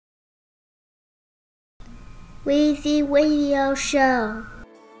Weezy Radio Show.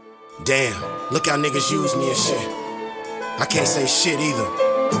 Damn, look how niggas use me and shit. I can't say shit either.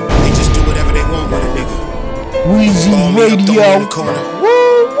 They just do whatever they want with a nigga. Weezy Ball me up, throw me in the Radio. corner.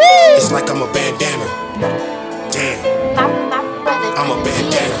 Woo-woo. It's like I'm a bandana. Damn, I'm a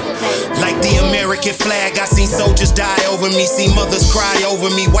bandana. Like the American flag, I seen soldiers die over me. See mothers cry over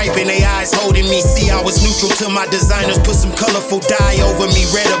me, wiping their eyes, holding me. See, I was neutral till my designers put some colorful dye over me.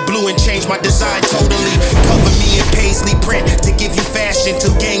 Red or blue and changed my design totally. Cover me in paisley print to give you fashion.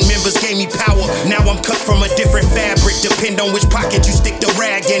 Till gang members gave me power. Now I'm cut from a different fabric. Depend on which pocket you stick the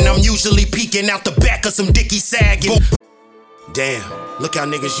rag in. I'm usually peeking out the back of some dickie sagging. Damn, look how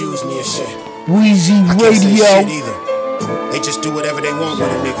niggas use me and shit. Weezy I can't say shit Radio. either. They just do whatever they want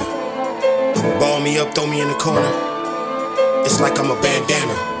with a nigga. Ball me up, throw me in the corner. It's like I'm a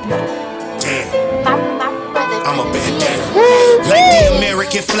bandana. Damn, I'm a bandana. Like the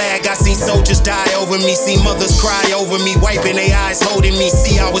American flag, I seen soldiers die over me. See mothers cry over me, wiping their eyes, holding me.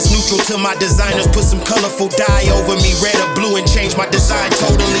 See, I was neutral till my designers put some colorful dye over me. Red or blue and changed my design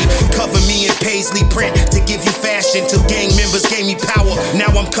totally. Cover me in paisley print to give you fashion. Till gang members gave me power. Now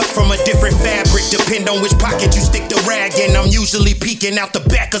I'm cut from a different fabric. Depend on which pocket you stick the rag in. I'm usually peeking out the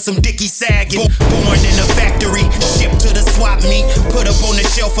back of some dickie sagging. Born in a factory, shipped to the swap meet. Put up on the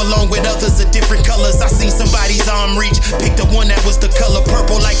shelf along with others of different colors. I seen somebody's arm reach. Picked up one that was the color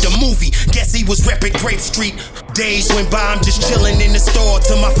purple like the movie. Guess he was repping Grape Street. Days went by, I'm just chilling in the store.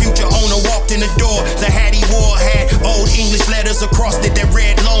 Till my future owner walked in the door. The hat he wore had old English letters across it that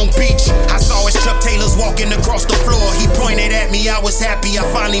read Long Beach. I saw his Chuck Taylors walking across the floor. He pointed at me, I was happy, I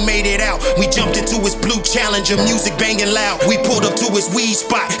finally made it out. We jumped into his blue Challenger, music banging loud. We pulled up to his weed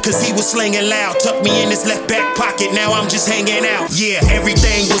spot, cause he was slinging loud. Tucked me in his left back pocket, now I'm just hanging out. Yeah,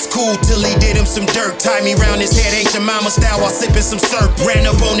 everything was cool till he did him some dirt. Tied me round his head, ancient mama style while sipping some syrup. Ran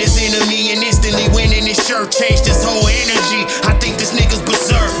up on his enemy and instantly went in his shirt. Changed his whole energy, I think this nigga's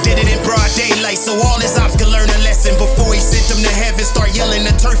berserk. Did it in broad daylight so all his ops could learn a lesson. Before he sent them to heaven, start yelling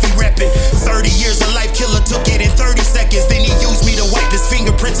the turf he reppin'. 30 years of life, killer took it in 30 seconds. Then he used me to wipe his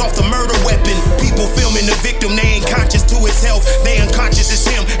fingerprints off the murder weapon. People filming the victim, they ain't conscious to his health. They unconscious as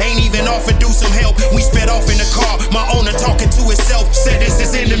him, ain't even offered do some help. We sped off in the car, my owner talking to himself. Said it's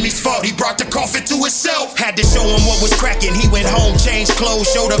his enemy's fault, he brought the coffin to himself. Had to show him what was cracking, he went home, changed clothes.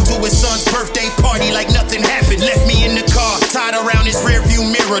 Showed up to his son's birthday party like nothing happened. Left me in the car, tied around his rear view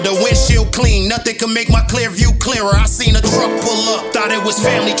mirror. The windshield clean, nothing can make my clear view clearer. I seen a truck pull up, thought it was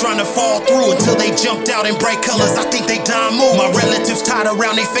family trying to fall through. Until they jumped out in bright colors, I think they done moved. My relatives tied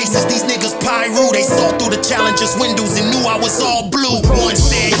around their faces, these niggas Pyru. They saw through the Challenger's windows and knew I was all blue. One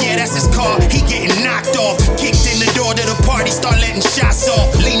said, yeah, that's his car, he getting knocked off. Kicked in the door to the party, start letting shots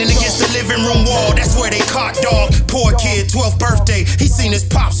off. Leaning against the living room wall, that's where they caught dog. Poor kid, 12th birthday, he seen his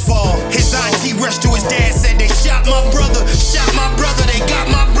pops fall. His auntie rushed to his dad, said they shot my brother, they got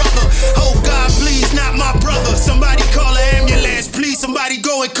my brother. Oh God, please, not my brother. Somebody call an ambulance, please, somebody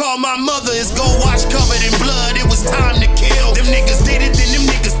go and call my mother. His gold watch covered in blood, it was time to kill. Them niggas did it, then them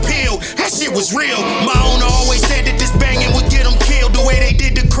niggas peeled. That shit was real. My owner always said that this banging would get him killed. The way they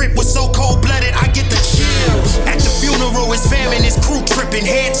did the Crip was so cold-blooded, I get the chills. At the funeral, his fam and his crew tripping.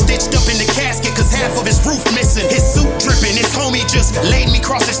 Head stitched up in the casket, cause half of his roof missing. His suit dripping, his homie just laid me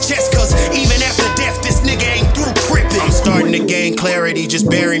across his chest. Cause even after death, this nigga ain't through crippin'. I'm starting to gain clarity, just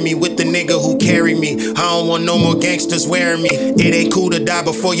bury me with the nigga who carry me. I don't want no more gangsters wearing me. It ain't cool to die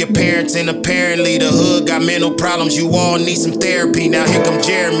before your parents, and apparently the hood got mental problems. You all need some therapy. Now here come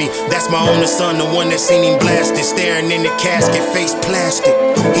Jeremy, that's my owner's son, the one that seen him blasted, staring in the casket, face plastic.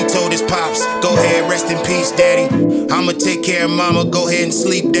 He told his pops, go ahead, rest in peace, daddy. I'ma take care of mama, go ahead and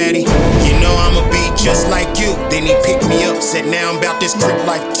sleep, daddy. You know I'ma be just like you. Then he picked me up, said now I'm about this Crip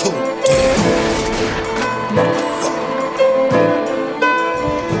life too.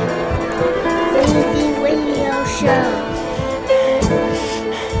 Weezy Radio Show.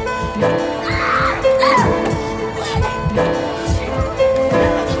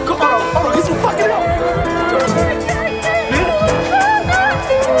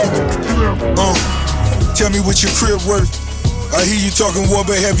 Tell me what your crib worth. I hear you talking war,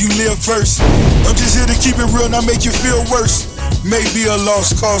 but have you lived first? I'm just here to keep it real, not make you feel worse. Maybe a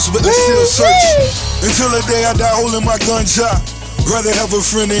lost cause, but let's still search. Until the day I die holding my guns out. Rather have a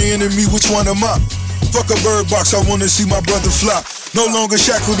friend than enemy, which one am I? Fuck a bird box, I wanna see my brother fly. No longer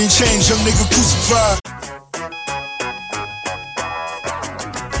shackled and chained, young nigga crucified.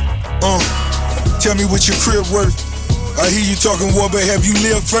 Tell me what your crib worth. I hear you talking war, but have you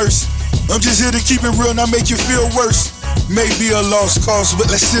lived first? I'm just here to keep it real, not make you feel worse. Maybe a lost cause,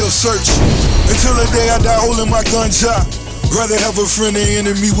 but let's still search. Until the day I die holding my guns out. Rather have a friend than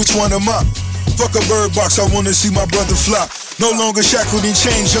enemy, which one am I? Fuck a bird box, I wanna see my brother fly. No longer shackled and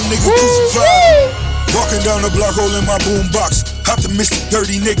chained, young nigga crucified. Walking down the block, holding my boom box. Optimistic,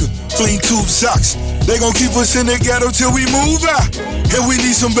 dirty nigga, clean tube socks. They gon' keep us in the ghetto till we move out. And we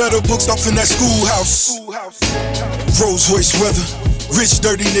need some better books off in that schoolhouse. Rolls Royce weather, rich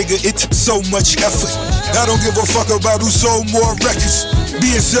dirty nigga, it took so much effort. I don't give a fuck about who sold more records.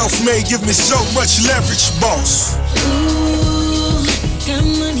 Being self-made give me so much leverage, boss. Ooh, got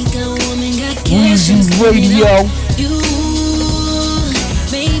money, got woman, got cash. Weezy Radio. You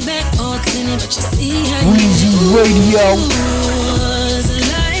made back all tenant, but you see how Weezy Radio. it's a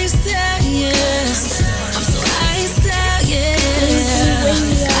lifestyle, yeah. I'm so iced out, yeah.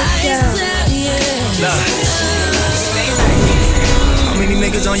 Iced out, yeah. How many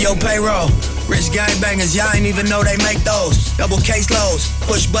niggas on your payroll? Rich gangbangers, y'all ain't even know they make those. Double case loads,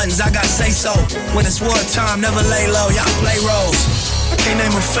 push buttons, I got say so. When it's war time, never lay low, y'all play roles. Can't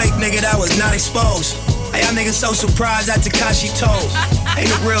name a fake nigga that was not exposed. Hey, y'all niggas so surprised at Tekashi toes.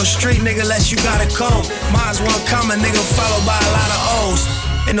 Ain't a real street nigga unless you got a code. Mine's one common nigga followed by a lot of O's.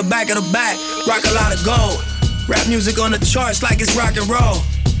 In the back, rock a lot of gold. Rap music on the charts like it's rock and roll.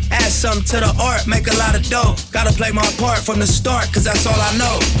 Add something to the art, make a lot of dough. Gotta play my part from the start, cause that's all I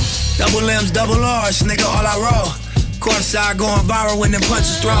know. Double M's, double R's, nigga, all I roll. Courtside going viral when them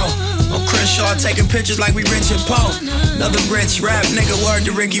punches throw. On Crenshaw taking pictures like we Rich and Poe. Another rich rap nigga, word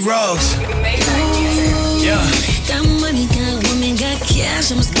to Ricky Rose. Yeah. Got money, got woman, got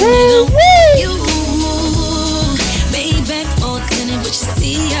cash, I'ma spend it on you. Made back all tenant, but you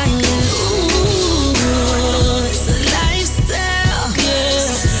see how you live. Ooh, it's a lifestyle,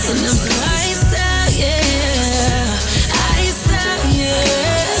 yeah. And I'm so iced out, yeah. Iced out,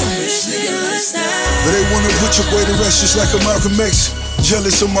 yeah. Rich nigga lifestyle. But they wanna put your way to rest just like a Malcolm X.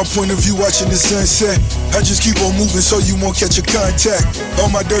 Jealous of my point of view watching the sunset. I just keep on moving so you won't catch a contact. All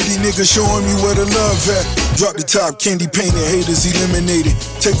my dirty niggas showing me where the love at. Drop the top, candy painted, haters eliminated.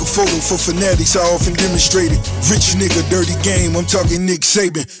 Take a photo for fanatics, I often demonstrate it. Rich nigga, dirty game, I'm talking Nick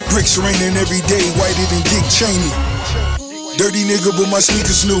Saban. Bricks raining every day, whiter than Dick Cheney. Dirty nigga, but my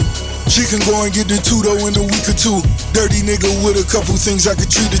sneakers new. She can go and get the two-though in a week or two. Dirty nigga with a couple things I could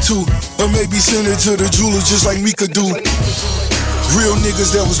treat her to. Or maybe send her to the jeweler just like Mika do. Real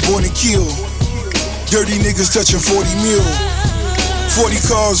niggas that was born to kill. Dirty niggas touching 40 mil. 40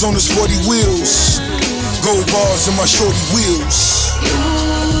 cars on the sporty wheels. Gold bars in my shorty wheels.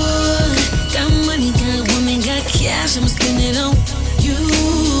 Ooh, got money, got woman, got cash, I'ma spend it on you.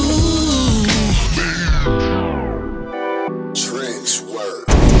 Trench work.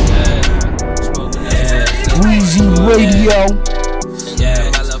 Weezy Radio.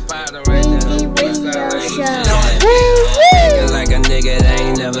 Weezy Radio Show. Acting like a nigga they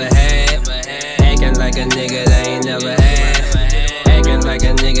ain't never had. Acting like a nigga they ain't never had. Acting like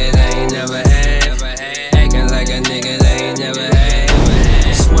a nigga they ain't never had. Acting like a nigga they ain't never had.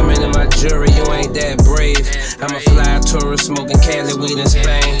 Swimming in my jury, you ain't that brave. I'm a fly tourist smoking Cali weed in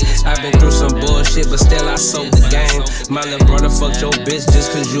Spain. I've been through some bullshit, but still I sold the game. My little brother fucked your bitch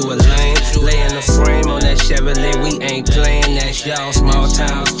just cause you a lame. Lay in the frame on that Chevrolet, we ain't playing. That's y'all small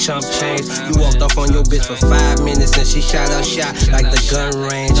towns, chump change. You walked off on your bitch for 5 minutes and she shot her shot like the gun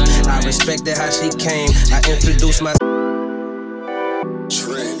range. I respected how she came, I introduced my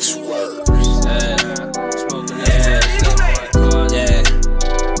Trench work.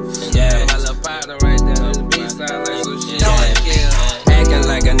 Acting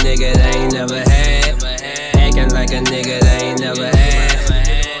like a nigga they ain't never had. Acting like a nigga they ain't never had.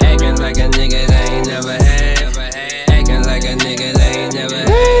 Acting like a nigga they ain't never had. Acting like a nigga they ain't never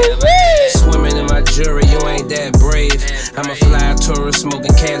had. Swimming in my jury, you ain't that brave. I'm a fly tourist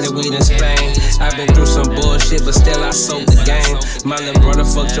smoking Cali weed in Spain. I've been through some bullshit, but still I sold the game. My little brother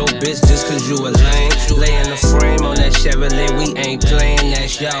fucked your bitch just cause you a lame. Lay in the frame on that Chevrolet, we ain't playing.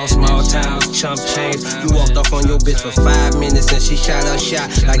 That's y'all small towns, chump change. You walked off on your bitch for 5 minutes and she shot her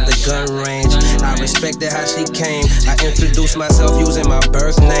shot like the gun range. I respected how she came. I introduced myself using my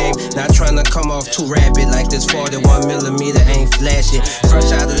birth name. Not trying to come off too rapid like this 41mm ain't flashy.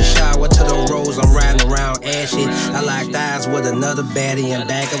 Fresh out of the shower to the rose, I'm riding around ashy. I locked eyes with another baddie in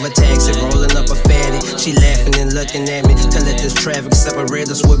back of a taxi, rolling up a fatty. She laughing and looking at me. Tell that this traffic separate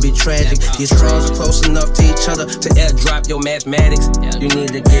us would be tragic. These cars are close enough to each other to airdrop your mathematics. You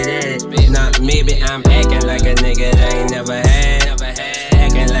need to get at it. Nah, maybe I'm acting like a nigga they ain't never had.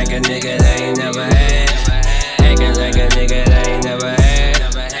 Acting like a nigga they ain't never had. Acting like a nigga they ain't never had.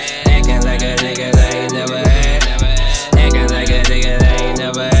 Acting like a nigga they ain't never had. Acting like a nigga they ain't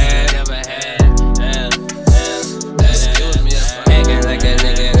never had. Acting like a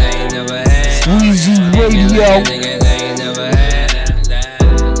nigga they ain't never had. Weezy Radio. Nigga they ain't never had.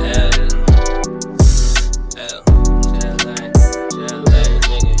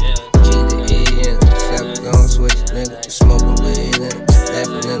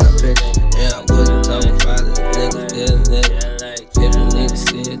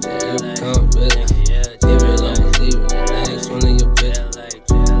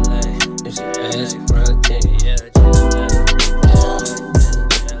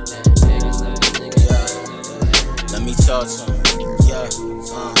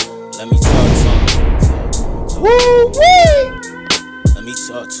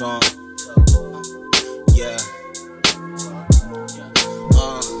 talk to him. Yeah.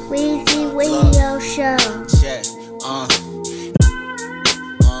 Weezy Radio Show. Check.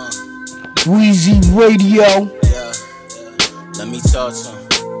 Weezy Radio. Yeah. Let me talk to him.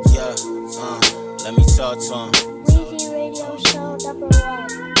 Yeah. Let me talk to him. Weezy Radio Show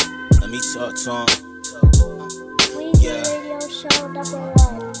 #1. Let me talk to him. Weezy Yeah. Radio Show #1.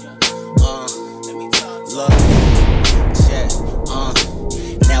 Look, check,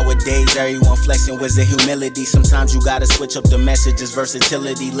 Nowadays, everyone flexing with the humility. Sometimes you gotta switch up the messages,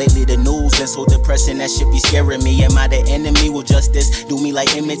 versatility. Lately, the news been so depressing, that shit be scaring me. Am I the enemy? Will justice do me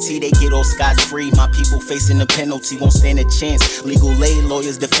like enmity? They get all scot-free. My people facing the penalty, won't stand a chance. Legal aid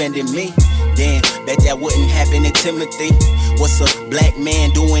lawyers defending me. Damn, bet that wouldn't happen in Timothy. What's a black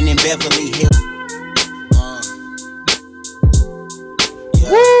man doing in Beverly Hills?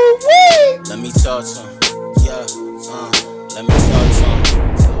 Let me talk to him. Yeah, let me talk to him.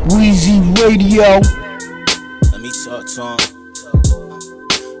 Weezy Radio. Let me talk to him.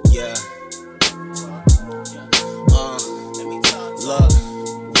 Yeah. Look,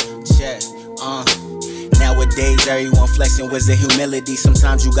 check. Nowadays, everyone flexing with the humility.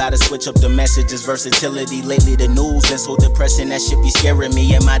 Sometimes you gotta switch up the messages, versatility. Lately, the news been so depressing, that shit be scaring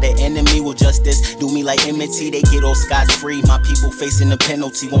me. Am I the enemy? Will justice do me like enmity? They get all scot-free. My people facing the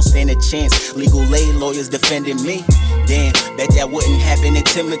penalty, won't stand a chance. Legal aid lawyers defending me. Damn, bet that wouldn't happen in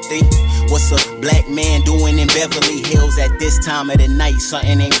Timothy. What's a black man doing in Beverly Hills at this time of the night?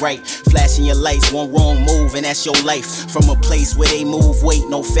 Something ain't right. Flashing your lights, one wrong move, and that's your life. From a place where they move weight,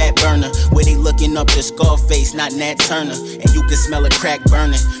 no fat burner. Where they looking up to Scarface, not Nat Turner. And you can smell a crack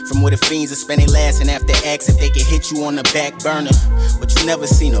burning. From where the fiends are spending last and after acts if they can hit you on the back burner. But you never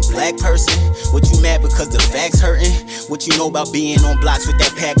seen a black person? What you mad because the facts hurting? What you know about being on blocks with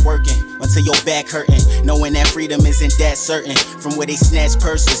that pack working? Until your back hurting, knowing that freedom isn't that certain. From where they snatch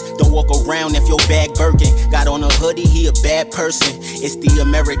purses, don't walk around if your bag Birkin. Got on a hoodie, he a bad person. It's the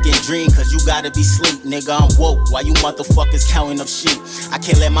American dream, cause you gotta be sleep. Nigga, I'm woke, while you motherfuckers counting up sheep. I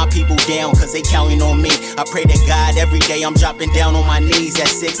can't let my people down, cause they counting on me. I pray to God every day I'm dropping down on my knees. At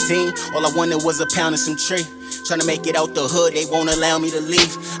 16, all I wanted was a pound of some tree. Tryna make it out the hood, they won't allow me to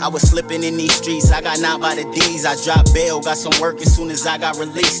leave. I was slipping in these streets, I got knocked by the D's. I dropped bail, got some work as soon as I got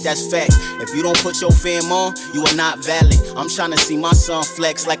released, that's facts. If you don't put your fam on, you are not valid. I'm tryna see my son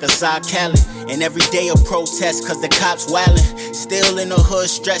flex like a side Khaled. And every day a protest, cause the cops wildin'. Still in the hood,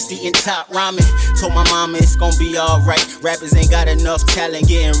 stressed, eating top ramen. Told my mama it's gon' be alright. Rappers ain't got enough talent,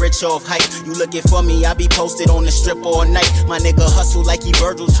 getting rich off hype. You looking for me, I be posted on the strip all night. My nigga hustle like he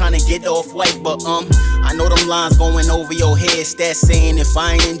Virgil, tryna get off white. But I know them lines going over your head. Stats saying if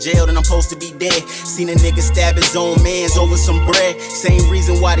I ain't in jail, then I'm supposed to be dead. Seen a nigga stab his own mans over some bread. Same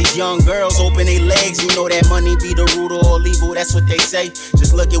reason why these young girls open their legs. You know that money be the root of all evil, that's what they say.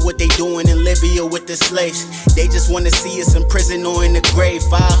 Just look at what they doing in Libya with the slaves. They just wanna see us in prison or in the grave.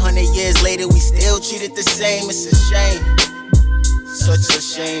 500 years later, we still treated the same. It's a shame, such a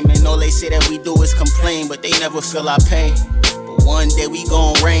shame. And all they say that we do is complain, but they never feel our pain. But one day we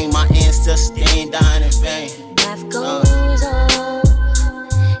gon' reign. My ancestors, they ain't dying in vain. Life goes on,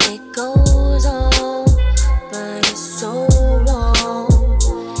 it goes on, but it's so wrong,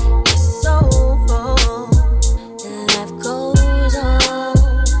 it's so wrong. Life goes on,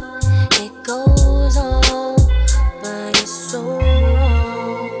 it goes on, but it's so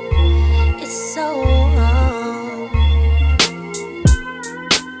wrong, it's so wrong.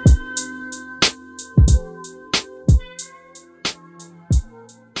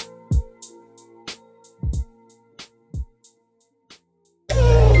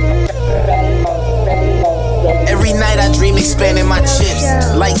 Every night I dream expanding my chips.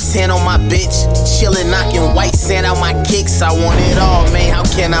 Lights 10 on my bitch. Chillin', knocking white sand out my kicks. I want it all, man, how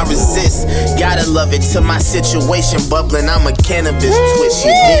can I resist? Gotta love it to my situation bubbling. I'm a cannabis twitch,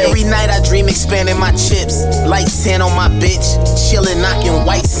 you dig? Every night I dream expanding my chips. Lights 10 on my bitch. Chillin', knocking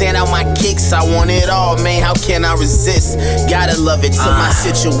white sand out my kicks. I want it all, man, how can I resist? Gotta love it to my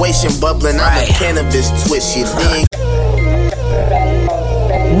situation bubbling. I'm a cannabis twitch, you dig?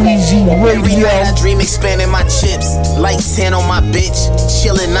 Weezy Every night I Radio. dream expanding my chips. Lights 10 on my bitch.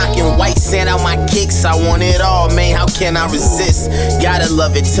 Chillin', knocking white sand out my kicks. I want it all, man, how can I resist? Gotta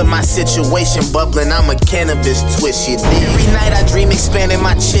love it to my situation bubbling. I'm a cannabis twitch, you dig? Every night I dream expanding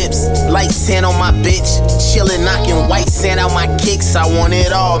my chips. Lights 10 on my bitch. Chillin', knocking white sand out my kicks. I want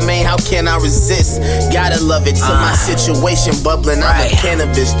it all, man, how can I resist? Gotta love it to my situation bubbling. I'm a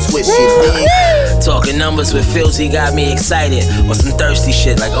cannabis twitch, you dig? Talking numbers with Filzy got me excited. Or some thirsty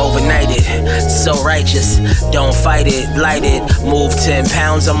shit like overnighted. So righteous, don't fight it, light it. Move 10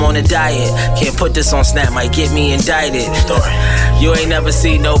 pounds, I'm on a diet. Can't put this on Snap, might get me indicted. You ain't never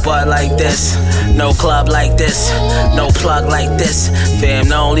seen no butt like this, no club like this, no plug like this. Fam,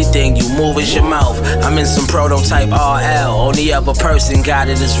 the only thing you move is your mouth. I'm in some prototype RL, only other person got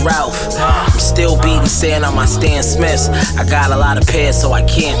it is Ralph. I'm still beating sand on my Stan Smiths. I got a lot of pairs so I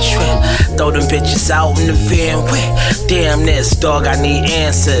can't trip. Throw them bitches out in the van with. Damn this, dog, I need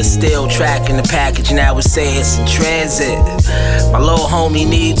answers. Still tracking the package, now it say it's in transit. My little homie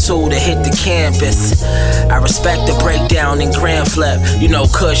need two to hit the campus. I respect the breakdown and grand flip. You know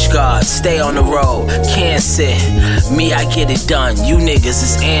Kush God, stay on the road, can't sit. Me, I get it done, you niggas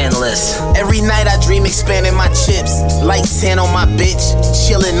is endless. Every night I dream expanding my chips. Light 10 on my bitch,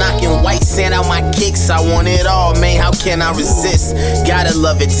 chillin' knocking white sand out my kicks. I want it all, man, how can I resist? Gotta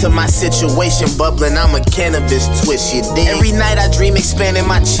love it to my situation bubbling, I'm a cannabis twist, you dig? Every night I dream expanding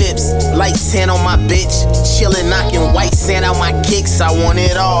my chips. Light 10 on my bitch, chillin' knocking white sand out my kicks. I want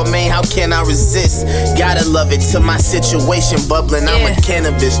it all, man, how can I resist? Gotta love it to my situation bubbling, I'm a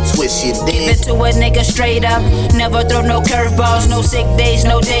cannabis twist, you dig? Give it to a nigga straight up. Never throw no curveballs, no sick days,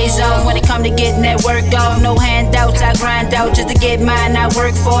 no days off. When it come to getting that work off, no handouts, I grind out just to get mine. I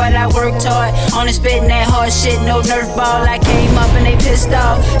work for it, I worked hard. Only spitting that hard shit, no nerf ball. I came up and they pissed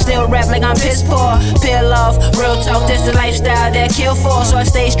off. Still rap like I'm piss poor. Peel off, real talk, this the lifestyle that kill for. So I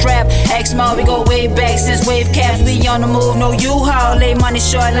stay strapped. X Small, we go way back since wave caps. We on the move, no U-Haul. Lay money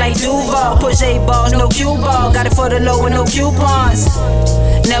short like Duval. Push 8 balls, no cue ball. Got it for the low with no coupons.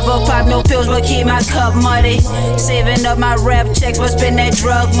 Never pop no pills, but keep my cup muddy. Saving up my rap checks, but spend that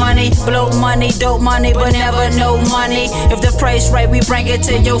drug money. Blow money, dope money, but never no money. If the price right, we bring it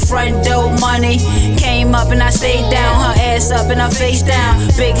to your front door money. Came up and I stayed down, her ass up and her face down.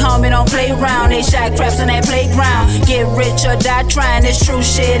 Big homie don't play around, they shot craps on that playground. Get rich or die trying, this true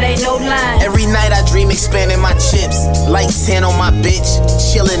shit, ain't no line. Every night I dream expanding my chips. Light 10 on my bitch,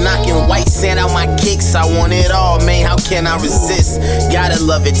 chillin' knocking white sand out my kicks. I want it all, man, how can I resist? Gotta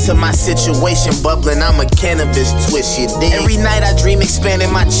love it to my situation bubbling, I'm a cannabis twist, you dig? Every night I dream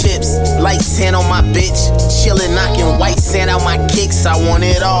expanding my chips. Light 10 on my bitch, chillin' knocking white sand out my kicks. I want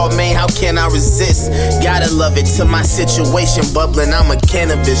it all, man, how can I resist? Gotta love it to my situation bubbling, I'm a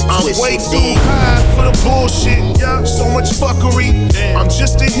cannabis twist, I'm way you too dig? high for the bullshit, so much fuckery. I'm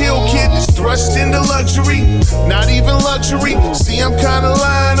just a hill kid that's thrust into luxury. Not even luxury, see I'm kinda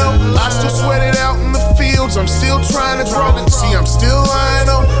lying on. I still sweat it out in the fields, I'm still trying to grow. See I'm still lying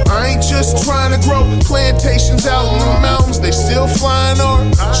on, I ain't just trying to grow. Plantations out in the mountains, they still flying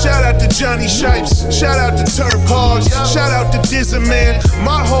on. Shout out to Johnny Shipes, shout out to Turf Hogs, shout out to Dizzy Man,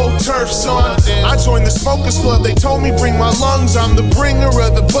 my whole turf's on. I joined the Smokers Club, they told me bring my lungs, I'm the bringer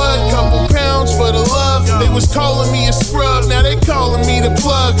of the bud. Couple pounds for the love, they was calling me a scrub, now they calling me the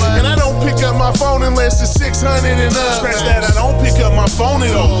plug. And I don't pick up my phone unless it's 600 and up. Scratch that, I don't pick up my phone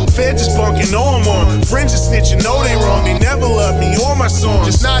at all. Feds is bunking, know I'm on. Friends is snitching, know they wrong. They never love me or my song.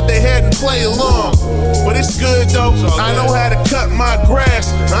 Just nod their head and play along. But it's good though, I know how to cut my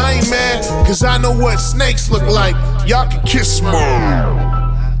grass. I ain't mad, cause I know what snakes look like. Y'all can kiss my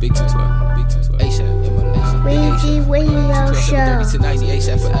Big 212, Big 212. ASAP. Weezy Radio Show. 30 to 90,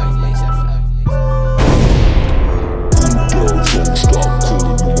 ASAP for 90, ASAP for 90.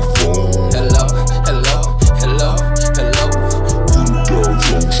 Hello, hello, hello, hello.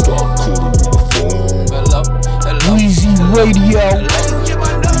 Hello, hello. Weezy Radio.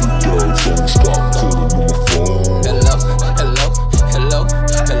 Hello, hello, hello, hello. Hello,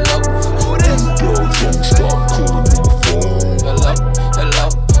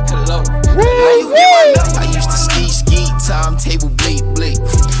 hello, hello. I used to ski, timetable, bleed.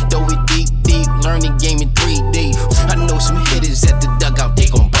 Throw it deep, learn the game in 3D. I know some hitters at the dugout, they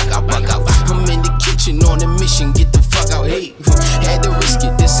gon' bug out. I'm in the kitchen on a mission, get the fuck out, hey. Had to risk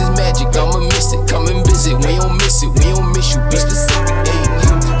it, this is magic, I'ma miss it. Come and visit, we don't miss it, we don't miss you. Be specific,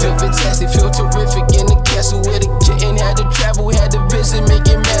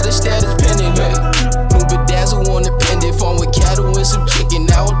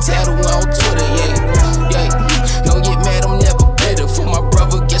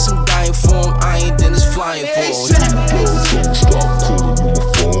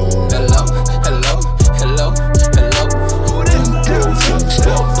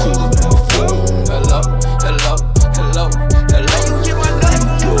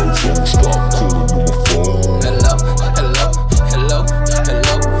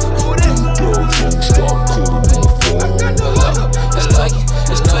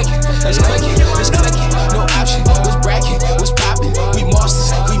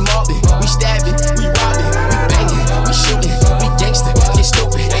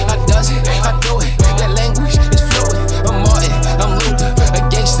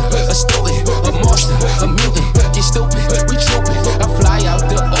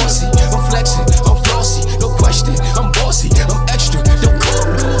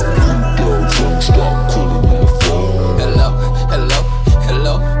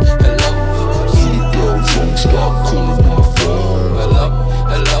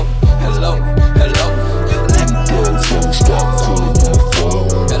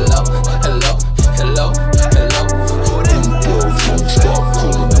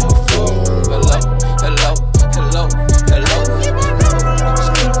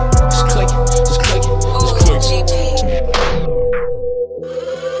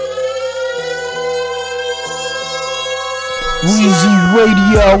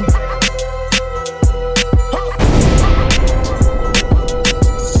 Radio.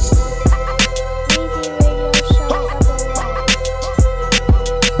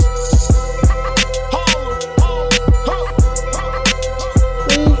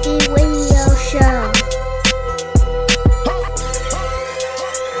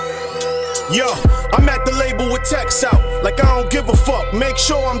 Yo, I'm at the label with text out, like I don't give a fuck, make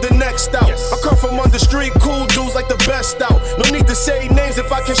sure I'm the next out. I come from under street, cool dudes like the best out. No need to say names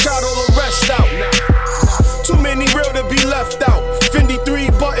if I can shout all the rest out. Too many real to be left out. Fendi 3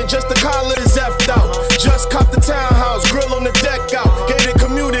 button, just the collar is effed out. Just cop the townhouse, grill on the deck out. Gated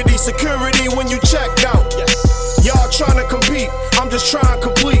community, security when you check out. Y'all tryna compete, I'm just trying to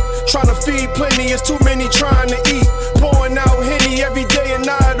complete. Tryna feed plenty, it's too many trying to eat. Pouring out Henny every day and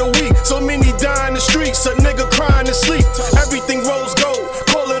night of the week. So many die in the streets, a nigga crying to sleep. Everything rose gold,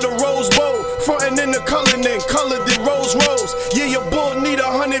 call it a rose bowl. Frontin' in the colored the rose rose. Yeah, your bull need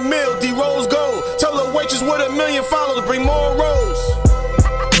 100 mil, the rose gold. Tell the waitress with 1 million followers, bring more rolls.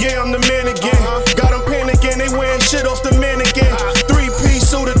 Yeah, I'm the man again. Got them panicking, they wearing shit off the mannequin. 3-piece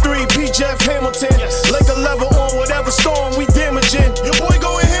suit, a 3P Jeff Hamilton. Lake a level on whatever storm we damaging. Your boy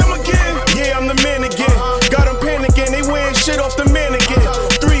going ham again. Yeah, I'm the man again. Got them panicking, they wearing shit off the mannequin.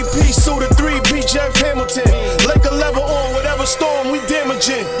 3-piece suit, a 3P Jeff Hamilton. Lake a level on whatever storm we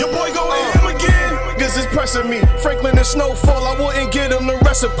damaging. Your boy going ham again. Niggas is pressing me. Franklin and Snowfall, I wouldn't get them the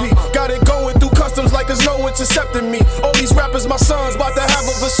recipe. Got it going through customs like there's no intercepting me. All these rappers, my sons, about to have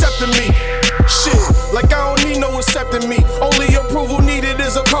a vasectomy. Shit, like I don't need no accepting me. Only approval needed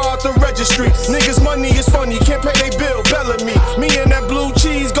is a car at the registry. Niggas money is funny, can't pay they bill, Bellamy. Me and that blue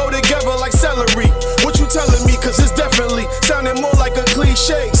cheese go together like celery. What you telling me, cause it's definitely sounding more like a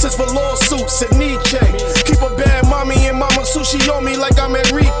cliche. Since for lawsuits at Nietzsche. Keep a bad mommy and mama sushi on me like I'm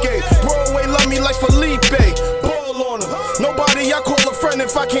Enrique. Broadway love me like Felipe. Ball on them. Nobody I call a friend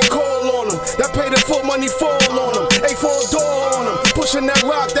if I can't call on them. That pay the full money fall on them. A4 door on them. Pushing that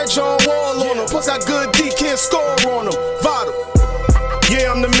rock, that John Wall on them. Plus got good D, can't score on them. Vital.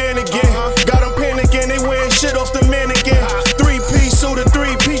 Yeah, I'm the man again. Got them panicking, they wearing shit off the mannequin. 3-piece suit, a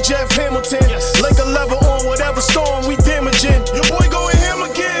 3P Jeff Hamilton. Lake a level on whatever storm we damaging. Your boy going ham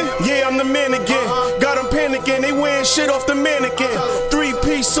again. Yeah, I'm the man again. Got them panicking, they wearing shit off the mannequin.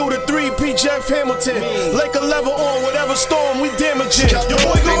 3-piece suit, a 3P Jeff Hamilton. Lake a level on whatever storm we damaging. Your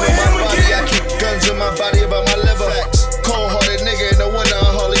boy going ham again. I keep guns in my body about my liver. Cold-hearted nigga in the winter,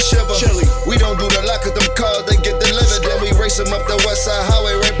 I hardly shiver. We don't do the lock, cause them cars, they get delivered. Then we race them up the west side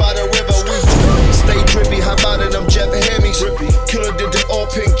highway right by the river. We stay drippy, hop out of them Jeff Hammies. Killer did the all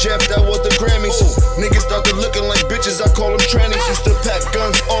pink Jeff, that was the Grammys. Niggas started looking like bitches, I call them trannies. Used to pack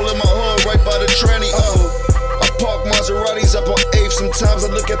guns all in my hood, right by the tranny. I park Maseratis up on 8th. Sometimes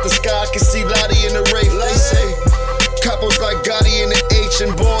I look at the sky, I can see Lottie in the Wraith. They say Capos like Gotti in the H,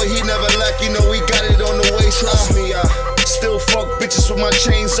 and boy, he never lack, you know we got it on the waist. Trust me, I still fuck bitches with my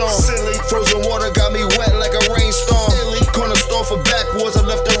chains on. Silly. Frozen water got me wet like a rainstorm. Silly. Corner store for backwoods, I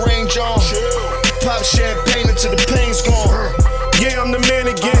left the range on. Pop champagne until the pain's gone. Yeah, I'm the man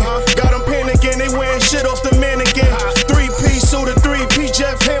again. Got them panicking, they wearing shit off the mannequin. 3-piece suit, a 3P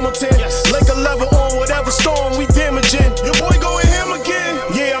Jeff Hamilton. Lake a level on whatever storm we damaging. Your boy going ham again.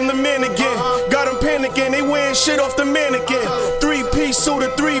 Yeah, I'm the man again. Got them panicking, they wearing shit off the mannequin. 3-piece suit, a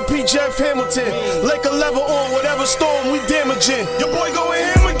 3P Jeff Hamilton. Lake a level on whatever storm we damaging. Your boy going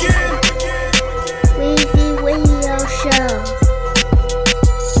ham again. Weezy Radio Show.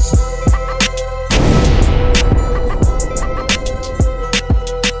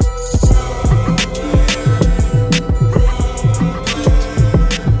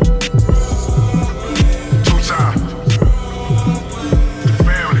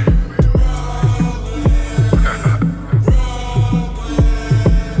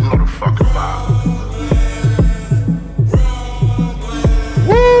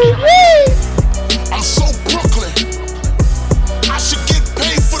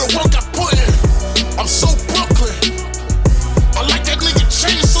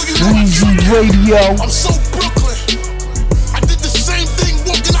 Radio. I'm so Brooklyn. I did the same thing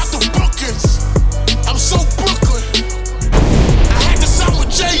walking out the Brookings. I'm so Brooklyn. I had to sign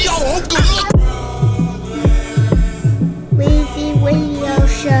with J.O. Who could look. Weezy Radio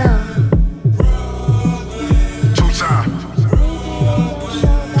Show.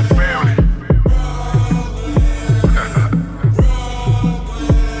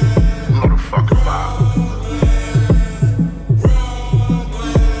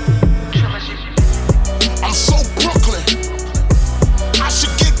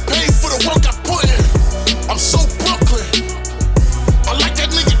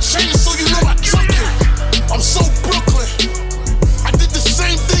 I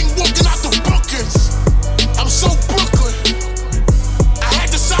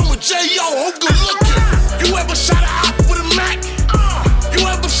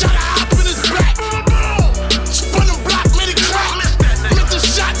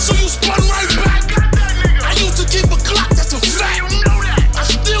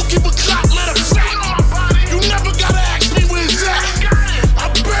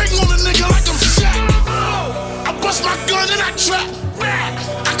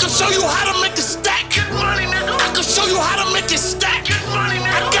show you how to make it stack. I can show you how to make it stack.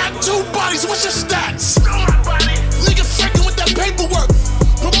 I got 2 bodies, what's your stats? Nigga faking with that paperwork.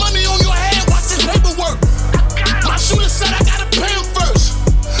 Put money on your head, watch this paperwork. My shooter said I gotta pay him first.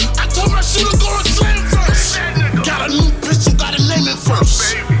 I told my shooter go and slam first. Got a new pistol, gotta name it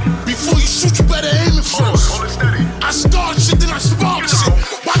first. Before you shoot, you better aim it first. I start shit, then I spark shit.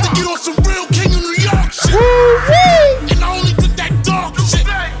 About to get on some real King of New York shit. And I only did that dog shit.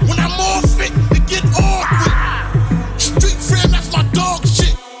 When I'm off it, it get awkward. Street friend, that's my dog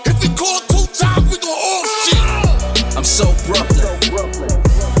shit. If we call 2 times, we gon' off shit. I'm so Brooklyn.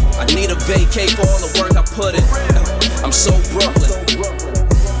 I need a vacay for all the work I put in. I'm so Brooklyn.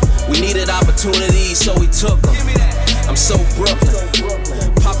 We needed opportunities, so we took them. I'm so Brooklyn.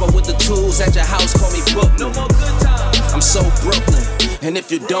 Pop up with the tools at your house, call me Brooklyn. I'm so Brooklyn. And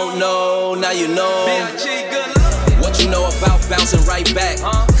if you don't know, now you know. What you know about bouncing right back?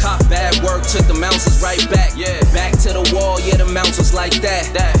 Cop bad work, took the mounces right back. Back to the wall, yeah, the mounce was like that.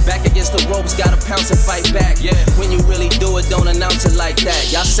 Back against the ropes, gotta pounce and fight back. When you really do it, don't announce it like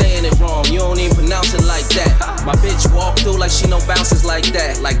that. Y'all saying it wrong, you don't even pronounce it like that. My bitch walk through like she know bounces like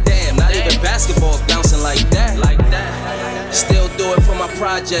that. Like damn, not even basketball's bouncing like that. Still do it for my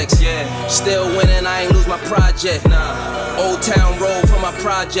projects. Still winning, I ain't lose my project. Old Town Road for my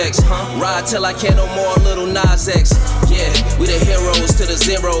projects. Ride till I can't no more, little Nas X. Yeah, we the heroes to the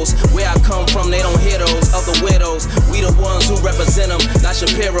zeros. Where I come from, they don't hear those other widows. We the ones who represent them, not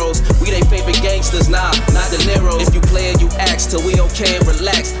Shapiro's. We they favorite gangsters, nah, not De Niro's. If you play it, you ask till we okay and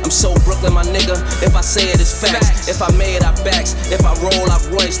relax. I'm so Brooklyn, my nigga. If I say it, it's facts. If I made, I backs. If I roll, I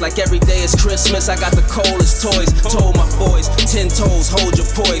Royce. Like every day is Christmas, I got the coldest toys. Told my boys, 10 toes, hold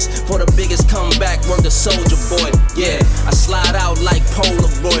your poise. For the biggest comeback, work the soldier boy. Yeah, I slide out like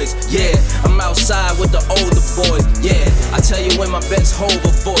Polaroids. Yeah, I'm outside with the older boys. Yeah, I tell you when my best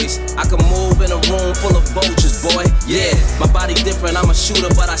hover voice. I can move in a room full of vultures, boy. Yeah, my body different, I'm a shooter,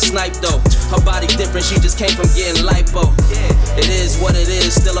 but I snipe though. Her body different, she just came from getting lipo. It is what it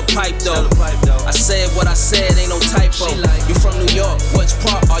is, still a pipe though. I said what I said, ain't no typo. You from New York, which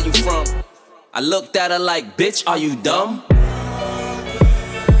part are you from? I looked at her like, bitch, are you dumb?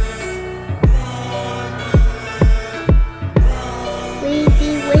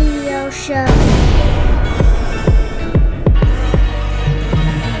 Weezy Radio Show.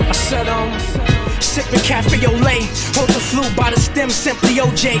 I said, sipping cafe au lait, hold the flute by the stem, simply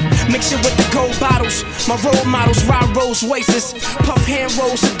OJ. Mix it with the gold bottles. My role models ride Rolls Royces, puff hand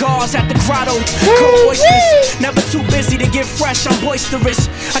roll cigars at the grotto. Cold oysters, never too busy to get fresh. I'm boisterous.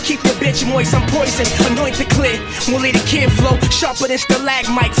 I keep your bitch moist. I'm poison, anoint the clear. We'll leave the kid flow sharper than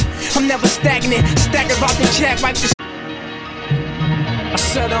stalagmites. I'm never stagnant. Stagger out the check, wipe the. I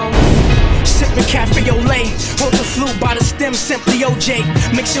said, sipping cafe au lait, hold the flute by the stem, simply OJ.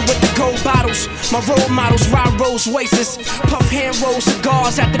 Mix it with the gold bottles. My role models ride Rolls Royces, puff hand roll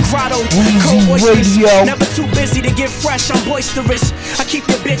cigars at the grotto. Cold oysters, never too busy to get fresh. I'm boisterous. I keep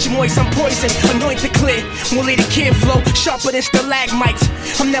your bitch moist. I'm poison, anoint the clear. We'll leave the kid flow sharper than stalagmites.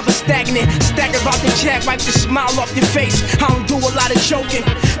 I'm never stagnant. Stagger out the jack, wipe the smile off your face. I don't do a lot of joking.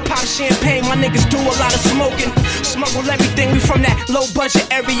 Pop champagne, my niggas do a lot of smoking. Smuggle everything, we from that low budget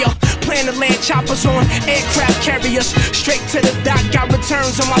area. Plan to land choppers on aircraft carriers. Straight to the dock, got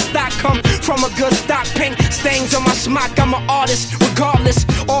returns on my stock. Come from a good stock, paint stains on my smock. I'm an artist, regardless.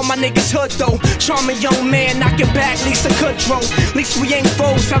 All my niggas hood though. Charming young man, knocking back, Lisa Kudrow. Least we ain't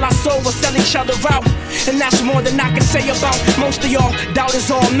foes, sell our soul, we'll sell each other out. And that's more than I can say about most of y'all. Doubt is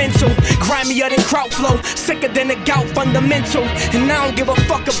all mental, grimier than kraut flow, sicker than the gout, fundamental. And I don't give a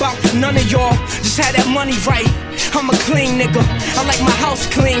fuck about none of y'all. Just had that money right. I'm a clean nigga. I like my house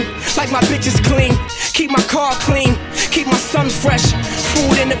clean, like my bitches clean. Keep my car clean, keep my son fresh.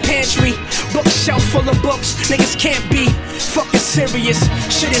 Food in the pantry, bookshelf full of books. Niggas can't be fucking serious.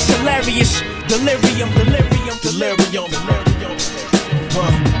 Shit is hilarious. Delirium, delirium, delirium, delirium.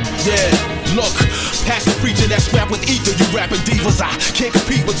 Yeah, look, past the preacher that rap with ether, you rapping divas. I can't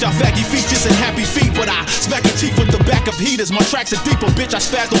compete with y'all faggy features and happy feet, but I smack your teeth with the back of heaters. My tracks are deeper, bitch, I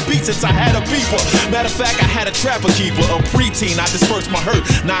spazzed on beats since I had a beeper. Matter of fact, I had a trapper keeper, a preteen, I disperse my hurt.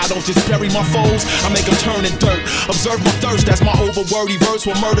 Nah, I don't just bury my foes, I make them turn in dirt. Observe my thirst, that's my overwordy verse.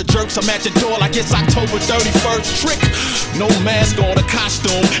 With murder jerks, I'm at your door like it's October 31st. Trick, no mask on, a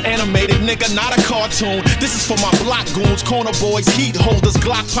costume. Animated nigga, not a cartoon. This is for my block goons, corner boys, heat holders,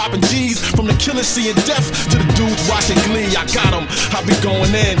 Glock popping G's. From the killers seeing death to the dudes watching Glee. I got them, I be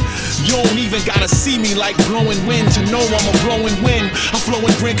going in. You don't even gotta see me like blowing wind to know I'm a blowing wind. I'm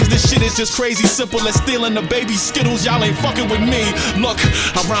flowing grin cause this shit is just crazy simple as stealing the baby Skittles. Y'all ain't fucking with me. Look,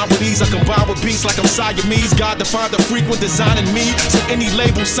 I rhyme with ease, I combine with beats like I'm Siamese. God defined the frequent designing me. So any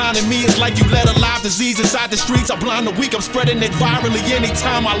label signing me is like you let a live disease inside the streets. I blind the weak, I'm spreading it virally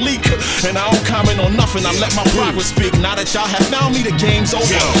anytime I leak. And I don't comment on nothing, I let my progress speak. Now that y'all have found me, the game's over.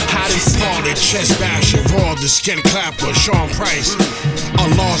 Hide and seek. Paul the chest basher, Raw the skin clapper, Sean Price,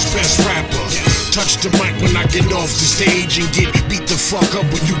 Allah's best rapper. Touch the mic when I get off the stage and get beat the fuck up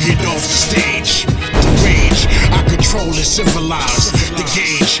when you get off the stage. The rage, I control and civilize. The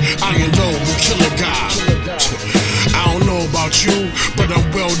gauge, iron low will kill a guy. I don't know about you, but I'm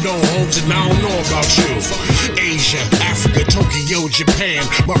well known, Holmes, and I don't know about you. Asia, Africa, Tokyo, Japan.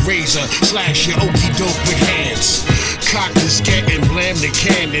 My razor, slash your okie doke with hands. Cock the scat and blam the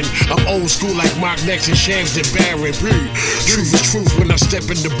cannon. I'm old school like Mark Nex and Shams the Baron. Truth is truth when I step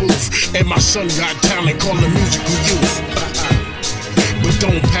in the booth. And my son got talent, call him musical youth. But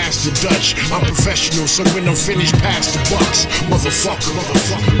don't pass the Dutch. I'm professional, so when I'm finished, pass the bucks. Motherfucker,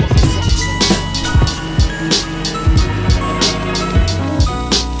 motherfucker, motherfucker.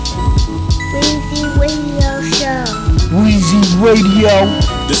 Weezy Radio Show. Weezy Radio.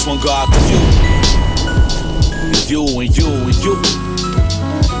 This one go out to you. And you, and you, and you.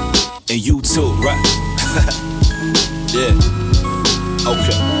 And you too, right? Yeah.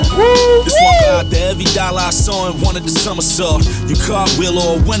 Okay. This one go out to every dollar I saw and wanted the summer saw. You cartwheel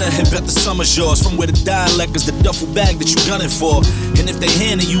or a winner and bet the summer's yours. From where the dialect is the duffel bag that you gunning for. And if they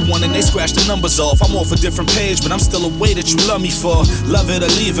handing you one and they scratch the numbers off, I'm off a different page, but I'm still a way that you love me for. Love it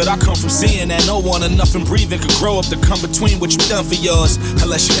or leave it, I come from seeing that no one or nothing breathing could grow up to come between what you done for yours.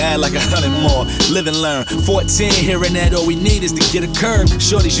 Unless you add like 100 more. Live and learn. 14 hearing that all we need is to get a curb.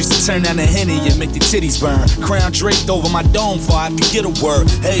 Shorties used to turn down the Henny and make the titties burn. Crown draped over my dome before I could get a word.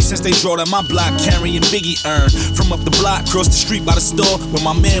 Hey, since they drove down my block carrying Biggie urn. From up the block, cross the street by the store, when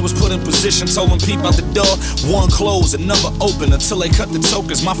my man was put in position, told him peep out the door. One closed, another open, until they cut the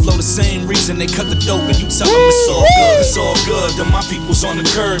tokens. My flow the same reason they cut the dope, and you tell them it's all good. It's all good, then my people's on the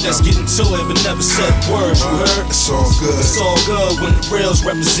curb that's getting to it, but never said words, you heard? It's all good. It's all good when the real's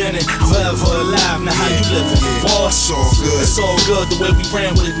represented. Forever alive, now how you living? Boss, it's all good. It's all good the way we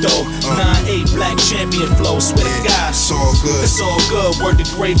ran with it though. 9-8 black champion flow, swear to God. It's all good. It's all good, word to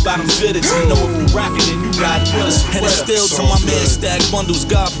great bottom fitteds. You know if you rockin' and you got it with us. And it's still to my man Stack Bundles,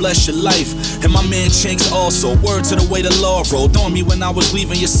 God bless your life. And my man Chinks also, word to the way the law rolled on me when I was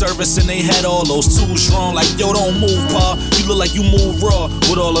leaving your service and they had all those tools drawn. Like, yo, don't move, pa. You look like you move raw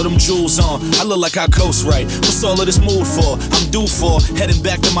with all of them jewels on. I look like I coast right. What's all of this mood for? I'm due for heading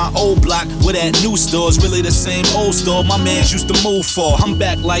back to my old block where that new store's really the same old store my mans used to move for. I'm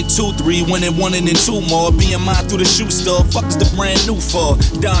back like 2-3, winning 1 and then 2 more. Being mine through the shoe store. Fuck is the brand new for?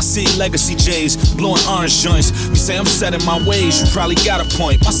 Don C, Legacy J's, blowing orange joints. You say I'm set in my ways, you probably got a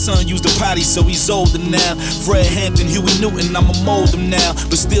point. My son used a potty, so he's older now. Fred Hampton, Huey Newton, I'ma mold him now.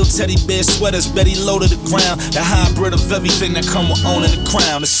 But still teddy bear sweaters, Betty low to the ground. The hybrid of everything that come with owning the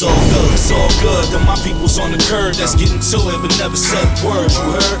crown. It's all good, it's all good. Then my people's on the curb that's getting to it, but never said words, you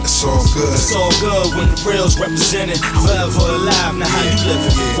heard? It's all good. It's all good when the real's represented. Forever alive, now how you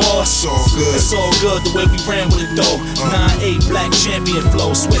living? Boss, it's all good. It's all good the way we ran with it though. 9-8 black champion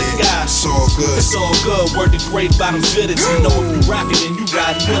flow, swear to God. It's all good. It's all good, word to great bottom fitteds. You know if you rockin' and you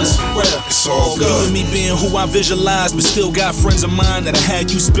riding with us for real. It's all good. Even me being who I visualize, but still got friends of mine that I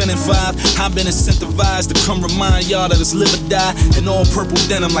had you spending 5. I've been incentivized to come remind y'all that it's live or die. And all purple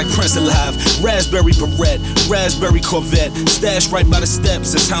denim like Prince Alive. Raspberry beret, raspberry Corvette. Stashed right by the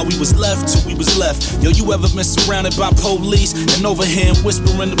steps, that's how we was left till we was left. Yo, you ever been surrounded by police and over here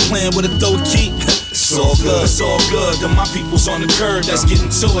whispering the plan with a throw key? It's all good, it's all good. Then my people's on the curb that's getting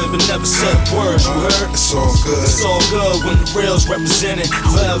to it, but never said words, you heard? It's all good. It's all good when the real's represented.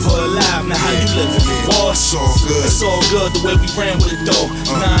 Forever alive, now how you living? Boss, it's all good. It's all good the way we ran with it though.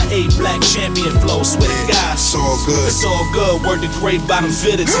 9-8 black champion flow, swear to God. It's all good. It's all good, word to great bottom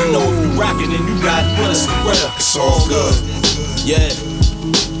fitteds. You know if you rockin' and you riding with us for real. It's all good. Yeah.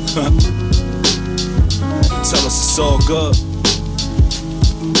 Tell us it's all good.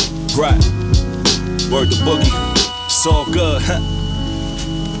 Right. Word to Boogie. It's all good.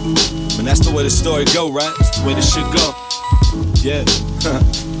 And that's the way the story go, right? That's the way the shit go. Yeah.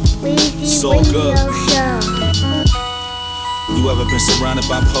 It's all good. You ever been surrounded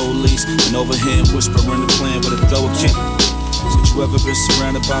by police and over here whispering the plan with a throw a kick? Said you ever been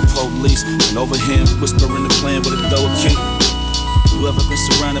surrounded by police and over here whispering the plan with a throw a kick? You ever been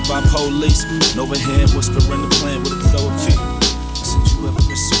surrounded by police and over here whispering the plan with a throw a kick? Said you ever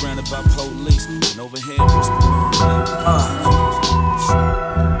been surrounded by police and over here whispering the plan with a throw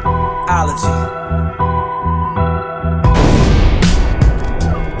a kick?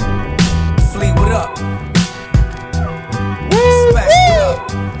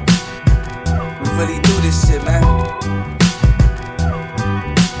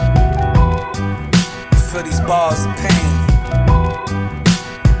 of these bars of pain.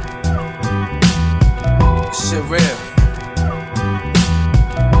 Shit real.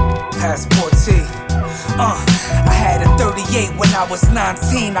 Passport T. I had a 38 when I was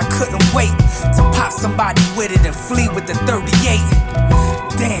 19. I couldn't wait to pop somebody with it and flee with the 38.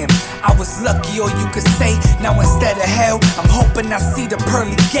 Damn, I was lucky, or you could say. Now instead of hell, I'm hoping I see the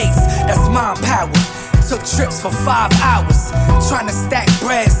pearly gates. That's mind power. Took trips for 5 hours, trying to stack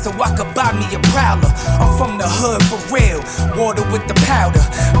bread so I could buy me a prowler. I'm from the hood for real, water with the powder,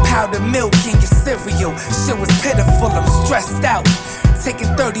 powdered milk in your cereal. Shit was pitiful, I'm stressed out,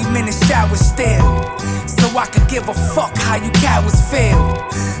 taking 30-minute showers still, so I could give a fuck how you cowards feel.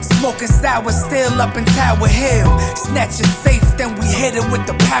 Smoking sour still up in Tower Hill, snatch your safe, then we hit it with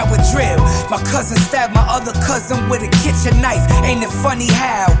the power drill. My cousin stabbed my other cousin with a kitchen knife. Ain't it funny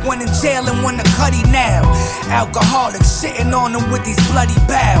how one in jail and one in cutty now? Alcoholic shitting on him with these bloody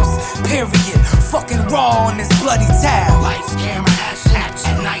bows. Period. Fucking raw on this bloody towel. Lights, camera, action,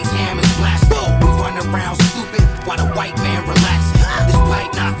 at night, hammers, blast. We run around stupid while the white man relax. This white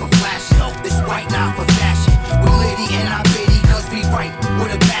not for flashy, this white not for fashion. We litty and I bitty cause we right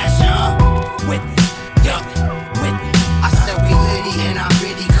with a passion, With it, yup, with it. I said we litty and I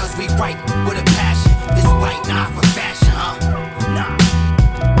bitty cause we right with a passion. This white not for fashion, Nah.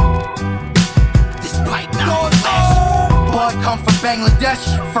 This white not for fashion. Blood come from Bangladesh,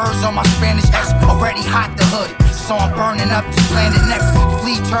 furs on my Spanish ex. Already hot the hood, so I'm burning up this planet next.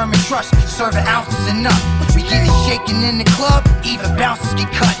 Flee, term and trust, serving ounces enough. We get it shaking in the club, even bouncers get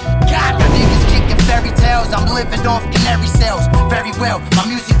cut. God, my niggas kicking fairy tales, I'm living off canary cells. Very well, my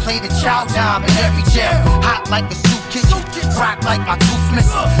music played a child time in every jail. Hot like a soup kitchen, rock like my tooth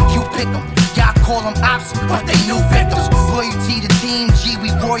missing. You pick them, y'all call them ops, but they new victims. Loyalty to Team G, we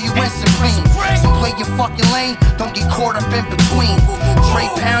royal and supreme. So play your fucking lane, don't get caught up in between. Dre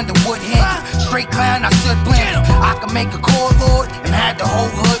pound and wood hand, straight clown, I should blend. I can make a call, Lord, and had the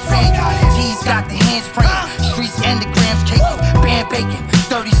whole hood ring. T's got the hands praying, streets endagrams caking, band bacon,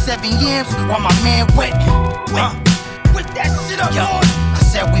 37 yams while my man wet. Whip that shit up, Lord. I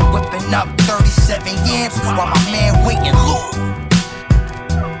said we whipping up 37 yams while my man waiting, Lord.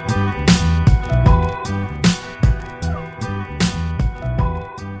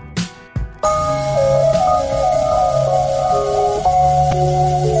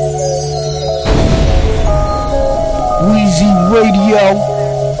 Weezy Radio.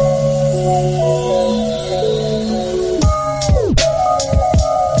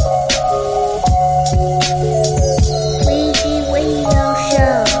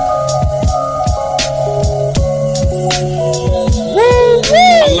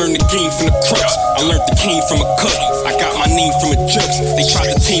 I learned the king from a cook. I got my name from a jokes. They tried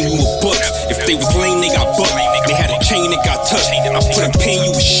to team you with books. If they was lame, they got booked. They had a chain that got touched. I put in pain,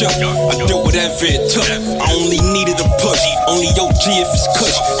 you was shook. I did whatever it took. I only needed a push. Only OG if it's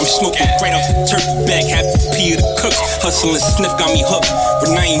kush. I'm smoking right out the turkey bag, half the pea of the cooks. Hustle and sniff got me hooked.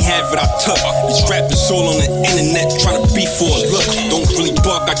 When I ain't have it, I took. These rappers all on the internet trying to beef for a look. Don't really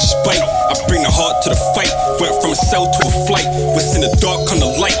bark, I just bite. I bring the heart to the fight. Went from a cell to a flight. What's in the dark come the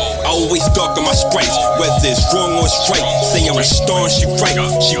light. I always darken my sprites, whether it's wrong or it's right. Say I'm a star and she right.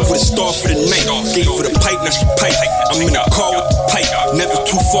 She put a star for the night. Gave for the pipe, now she pipe. I'm in a car with the pipe. Never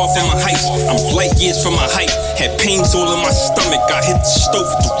too far from my heights. I'm light years from my height. Had pains all in my stomach. I hit the stove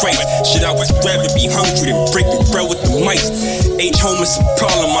with the rice. Shit, I would rather be hungry than breaking bread with the mice. Age home is a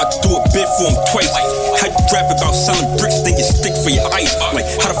problem. I do a bit for him twice. How you rap about selling bricks, then you stick for your ice? Like,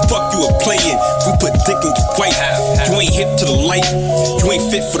 how the fuck you a playin'? We put dick in your wife. You ain't hip to the light. You ain't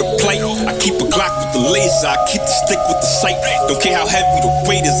fit for the plate. I keep a Glock with the laser. I keep the stick with the sight. Don't care how heavy the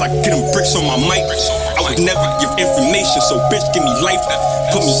weight is. I get them bricks on my mic. I would never give information, so bitch, give me life.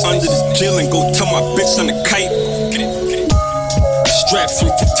 Put me under the jail and go tell my bitch on the kite. Strapped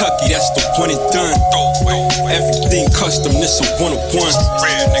from Kentucky, that's the one and done. Everything custom, this a one-on-one.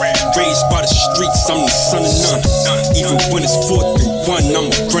 Raised by the streets, I'm the son of none. Even when it's 4th and 1, I'm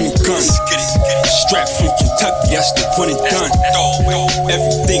a running gun. Strapped from Kentucky, that's the one and done.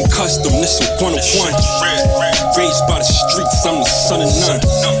 Everything custom, this a one-on-one. Raised by the streets, I'm the son of none.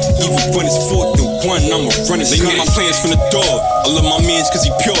 Even when it's 4th and 1, I'm a running gun. They knew my plans from the door. I love my mans cause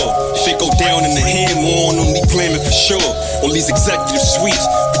he pure. If it go down in the hand, more on me blaming for sure. All these executive suites,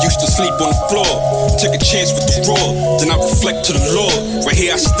 we used to sleep on the floor. Took a chance with the raw, then I reflect to the Lord. Right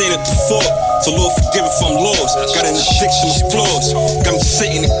here I stand at the fort, so Lord forgive if I'm lost. Got an addiction of flaws, got me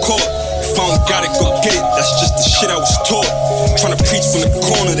sitting in court. If I don't got it, go get it, that's just the shit I was taught. Tryna preach from the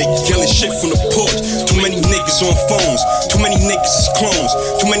corner, they yelling shit from the porch. Too many niggas on phones, too many niggas is clones.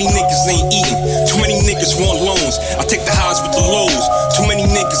 Too many niggas ain't eating, too many niggas want loans. I take the highs with the lows, too many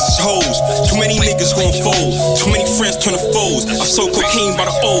niggas is hoes. Too many niggas who gon' fold. Too many friends turn to foes. I sold cocaine by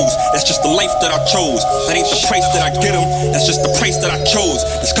the O's. That's just the life that I chose. That ain't the price that I get them. That's just the price that I chose.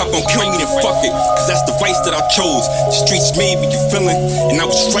 This cop gon' kill me, then fuck it. Cause that's the vice that I chose. The streets made me, you feelin'? And I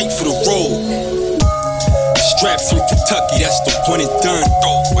was right for the role. Straps from Kentucky, that's the one and done.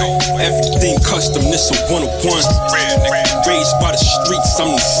 Everything custom, this a one-on-one. Raised by the streets,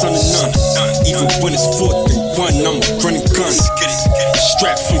 I'm the son of none. Even when it's 4th and 1, I'm a running gun.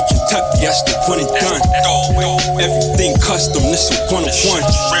 Straps from Kentucky, that's the one and done. Everything custom, this a one-on-one.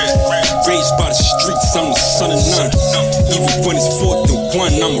 Raised by the streets, I'm the son of none. Even when it's 4th and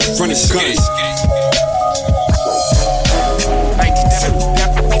 1, I'm a running gun.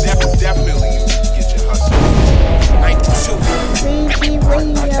 Definitely get your hustle. 92.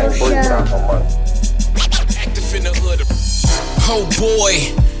 Radio Show. Active in the hood.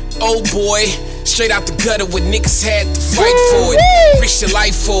 Oh boy, straight out the gutter what niggas had to fight for it. Risk your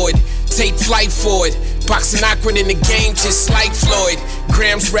life for it, take flight for it. Boxing awkward in the game, just like Floyd.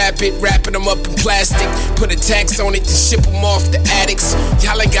 Grams rapid, wrapping them up in plastic. Put a tax on it to ship them off the addicts.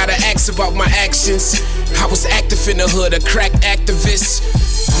 Y'all ain't gotta ask about my actions. I was active in the hood, a crack activist.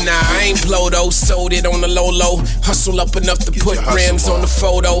 Nah, I ain't blow though, sold it on the low. Hustle up enough to put rims on the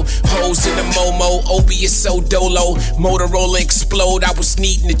photo. Hoes in the Momo, Obi is so dolo. Motorola explode, I was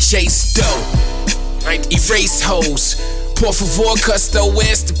needing to chase dough. Erase hoes. Por favor, Custo,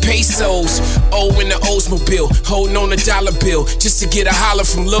 where's the pesos? Oh, in the Oldsmobile, holding on a dollar bill just to get a holler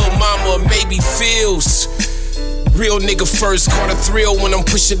from Lil Mama or maybe Feels. Real nigga first, caught a thrill when I'm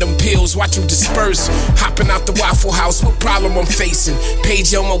pushing them pills. Watch them disperse, hopping out the Waffle House. What problem I'm facing?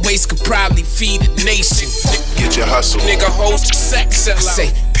 Page on my waist could probably feed a nation. Get your hustle. Nigga host sex. I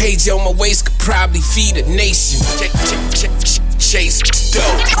say, page on my waist could probably feed a nation. Chase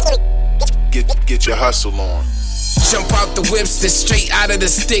dough. Get your hustle on. Jump out the whips, then straight out of the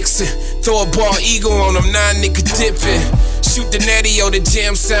sticks and throw a ball eagle on them, 9 nigga dipping. Shoot the netio, the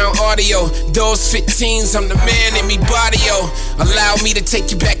jam sound audio. Those 15s, I'm the man in me bodyo. Allow me to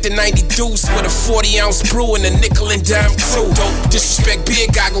take you back to 90 deuce with a 40-ounce brew and a nickel and dime crew. Don't disrespect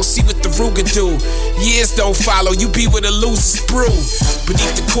big guy, go see what the Ruger do. Years don't follow, you be with a loser's brew.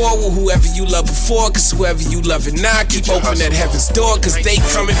 Beneath the core with whoever you loved before, cause whoever you loving now, keep open that heaven's door, cause they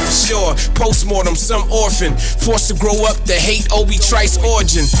coming for sure. Postmortem, some orphan, forced to grow up to hate Obi Trice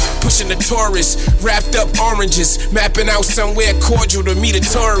origin. Pushing the tourists, wrapped up oranges, mapping out somewhere cordial to meet a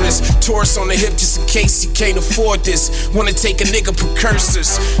tourist. Tourist on the hip just in case he can't afford this. Wanna take a nigga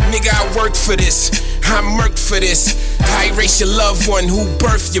precursors. Nigga, I worked for this, I murked for this. I erase your loved one who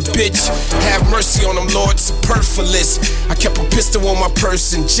birthed your bitch. Have mercy on them, Lord, superfluous. I kept a pistol on my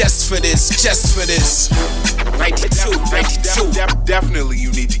person just for this, just for this. 92. Definitely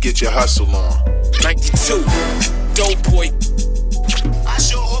you need to get your hustle on. 92. Dope boy. I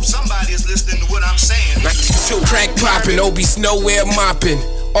sure hope somebody is listening to what I'm saying. 92. Crack popping, Obi's nowhere mopping.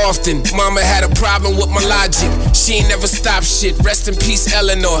 Often, mama had a problem with my logic. She ain't never stopped shit. Rest in peace,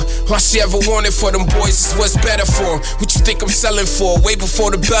 Eleanor. All she ever wanted for them boys is what's better for them. What you think I'm selling for? Way before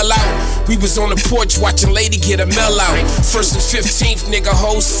the bell out, we was on the porch watching lady get a mail out. 1st and 15th, nigga,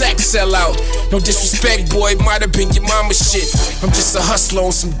 whole sack sell out. No disrespect, boy, might have been your mama's shit. I'm just a hustler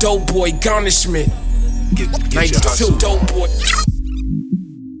on some dope boy garnishment. Get 92 dope boy.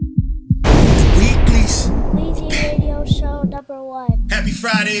 Weeklies. Weezy Radio Show #1. Happy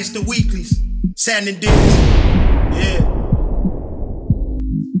Friday, it's the weeklies. Satin and Dickens. Yeah.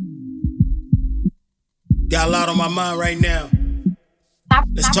 Got a lot on my mind right now.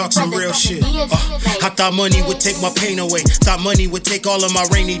 Let's talk some real shit. I thought money would take my pain away. Thought money would take all of my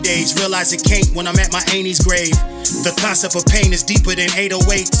rainy days. Realize it can't when I'm at my auntie's grave. The concept of pain is deeper than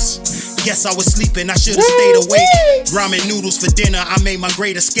 808s. Guess I was sleeping, I should've stayed awake. Ramen noodles for dinner, I made my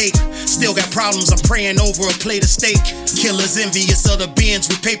great escape. Still got problems, I'm praying over a plate of steak. Killers envious of the bins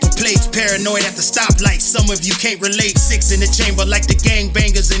with paper plates. Paranoid at the stoplight, some of you can't relate. 6 in the chamber like the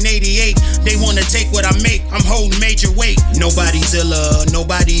gangbangers in 88. They wanna take what I make, I'm holding major weight. Nobody's iller,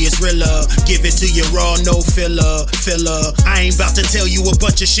 nobody is realer. Give it to you raw, no filler. I ain't about to tell you a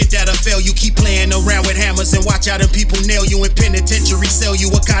bunch of shit that'll fail you. Keep playing around with hammers and watch out them people nail you in penitentiary. Sell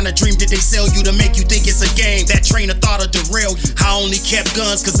you, what kind of dream did they sell you to make you think it's a game? That train of thought will derail you. I only kept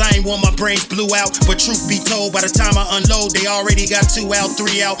guns cause I ain't want my brains blew out. But truth be told, by the time I unload, they already got 2 out,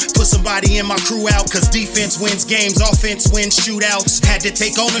 3 out. Put somebody in my crew out, cause defense wins games, offense wins shootouts. Had to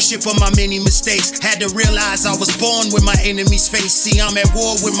take ownership of my many mistakes. Had to realize I was born with my enemy's face. See, I'm at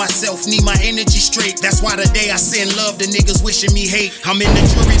war with myself. myself, need my energy straight. That's why today I send love to niggas wishing me hate. I'm in the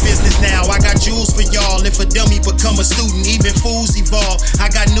jewelry business now, I got jewels for y'all. If a dummy become a student, even fools evolve. I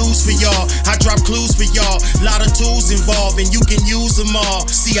got news for y'all, I drop clues for y'all. Lot of tools involved and you can use them all.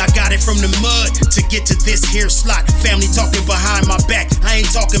 See, I got it from the mud to get to this here slot. Family talking behind my back, I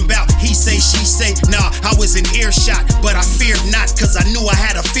ain't talking about he say, she say. Nah, I was in earshot, but I feared not, cause I knew I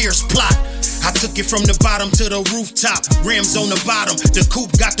had a fierce plot. I took it from the bottom to the rooftop. Rims on the bottom, the coupe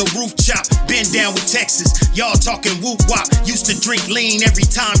got the roof chopped. Been down with Texas, y'all talking whoop wop. Used to drink lean every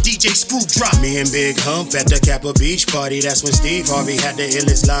time DJ Screw drop. Me and Big Hump at the Kappa Beach party. That's when Steve Harvey had the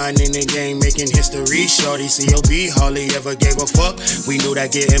illest line in the game, making history. Shorty COB hardly ever gave a fuck. We knew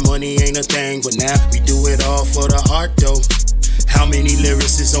that getting money ain't a thing, but now we do it all for the art though. How many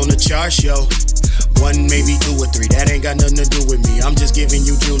lyricists on the chart show? One, maybe 2 or 3, that ain't got nothing to do with me. I'm just giving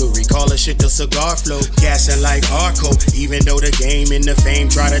you jewelry, call a shit the cigar flow. Gassing like Arco, even though the game and the fame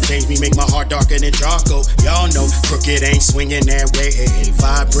try to change me, make my heart darker than charcoal. Y'all know, crooked ain't swinging that way.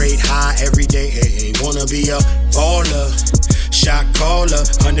 Vibrate high every day, wanna be a baller. Shot caller,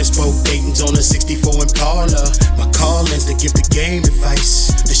 underspoke Dayton's on a 64 Impala. My calling's to give the game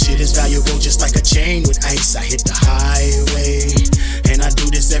advice. The shit is valuable just like a chain with ice. I hit the highway, and I do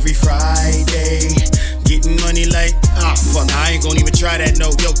this every Friday. Getting money like, fuck, I ain't gonna even try that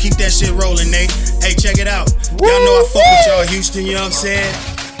note. Yo, keep that shit rolling, Nate. Hey, check it out. Y'all know I fuck with y'all, Houston, you know what I'm saying?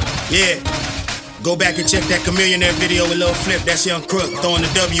 Yeah. Go back and check that Chamillionaire video with Lil Flip. That's Young Crook throwing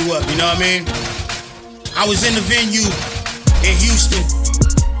the W up, you know what I mean? I was in the venue in Houston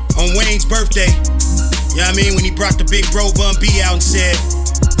on Wayne's birthday. You know what I mean? When he brought the big bro Bun B out and said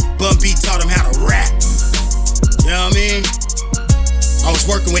Bun B taught him how to rap. You know what I mean? I was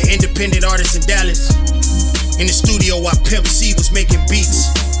working with independent artists in Dallas. In the studio while Pimp C was making beats.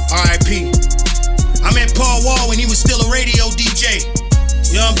 R.I.P. I met Paul Wall when he was still a radio DJ.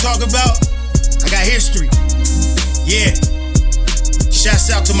 You know what I'm talking about? I got history. Yeah. Shouts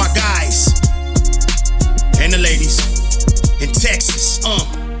out to my guys and the ladies in Texas. Know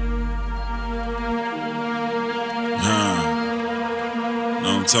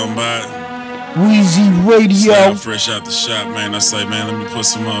what I'm talking about? Weezy Radio. I'm fresh out the shop, man. I say, man, let me put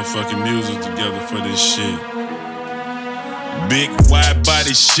some motherfucking music together for this shit. Big wide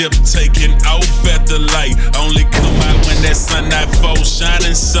body ship taking off at the light. Only come out when that sunlight falls,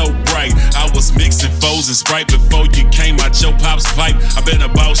 shining so bright. I was mixing foes and Sprite before you came out your pop's pipe. I been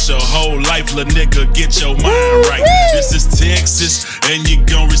about your whole life, little nigga, get your mind right. This is Texas, and you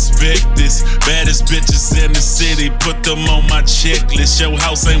gon' respect this. Baddest bitches in the city, put them on my checklist. Your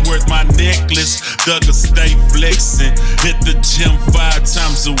house ain't worth my necklace. Thugger stay flexing. Hit the gym 5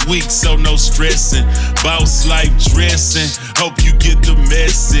 times a week, so no stressing. Boss life dressing. Hope you get the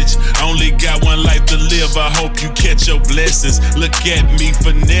message. Only got one life to live. I hope you catch your blessings. Look at me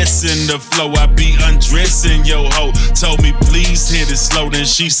finessing the flow. I be undressing yo hoe. Told me please hit it slow. Then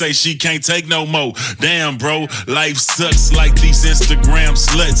she say she can't take no more. Damn bro, life sucks like these Instagram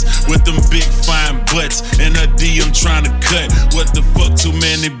sluts with them big fine butts and a DM trying to cut. What the fuck? Too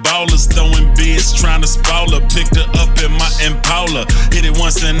many ballers throwing bids trying to spoil her. Picked her up in my Impala. Hit it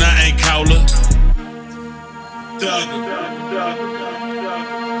once and I ain't call her. Bill.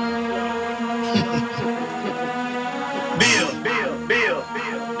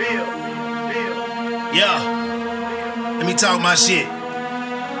 Yeah. Let me talk my shit.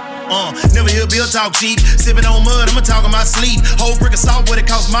 Never hear Bill talk cheap. Sipping on mud, I'ma talk in my sleep. Whole brick of salt, what it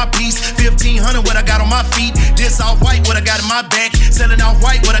cost my piece. 1,500, what I got on my feet. This off white, what I got in my back. Selling off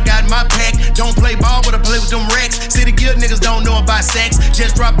white, what I got in my pack. Don't play ball, what I play with them racks. City Guild niggas don't know about sex.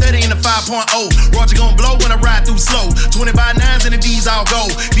 Just drop 30 in the 5.0. Roger gon' blow when I ride through slow. 20 by 9s and the D's all go.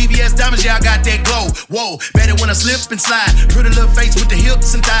 VVS diamonds, yeah, I got that glow. Whoa, better when I slip and slide. Pretty little face with the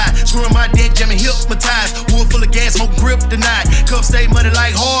hips and thighs. Screwing my deck, jamming hypnotized. Wood full of gas, smoke grip tonight. Cup stay money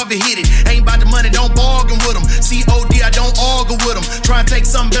like Harvey. Hit it. Ain't about the money, don't bargain with them. COD, I don't argue with them. Try and take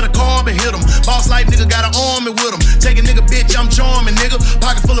something better, carb and hit them. Boss life nigga got an army with them. Take a nigga, bitch, I'm charming, nigga.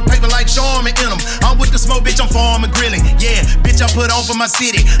 Pocket full of paper like Charmin in them. I'm with the smoke, bitch, I'm farming, grilling. Yeah, bitch, I put on for my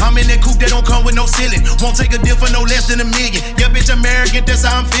city. I'm in that coupe that don't come with no ceiling. Won't take a deal for no less than $1 million. Yeah, bitch, I'm arrogant, that's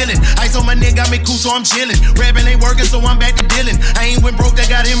how I'm feeling. Ice on my neck, got me cool, so I'm chilling. Rapping ain't working, so I'm back to dealing. I ain't went broke, that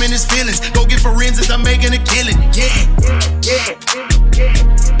got him in his feelings. Go get forensics, I'm making a killing. Yeah.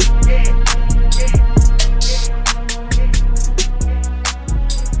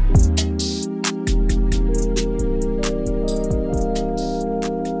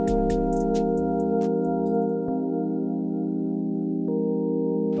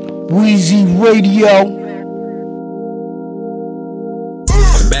 Weezy Radio.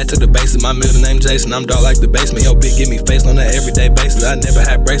 Back to the basics, my middle name Jason. I'm dark like the basement. Yo, bitch, give me face on an everyday basis. I never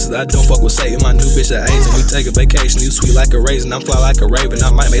had braces. I don't fuck with Satan. My new bitch at Asian. We take a vacation. You sweet like a raisin. I'm fly like a raven.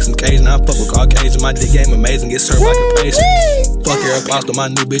 I might make some Cajun. I fuck with Caucasian. My dick game amazing. Get served like a patient. Fuck your apostle. My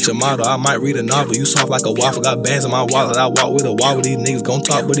new bitch a model. I might read a novel. You soft like a waffle. Got bands in my wallet. I walk with a wobble. These niggas gon'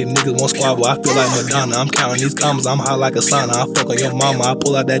 talk, but these niggas won't squabble. I feel like Madonna. I'm counting these commas. I'm hot like a sauna. I fuck on your mama. I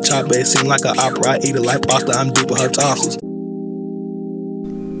pull out that chopper. It seem like an opera. I eat it like pasta. I'm deep with her tonsils.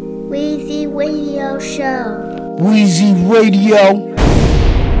 Weezy Radio Show. Weezy Radio.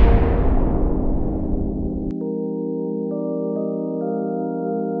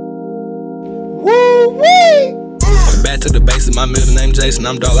 Back to the basics, my middle name Jason.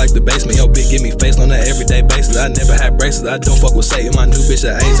 I'm dark like the basement. Yo, bitch, give me face on an everyday basis. I never had braces. I don't fuck with Satan. My new bitch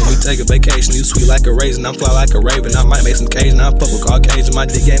at Asian. We take a vacation. You sweet like a raisin. I'm fly like a raven. I might make some Cajun. I fuck with Caucasian. My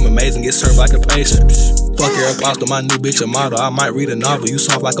dick game amazing. Get served like a patient. Fuck your apostle. My new bitch a model. I might read a novel. You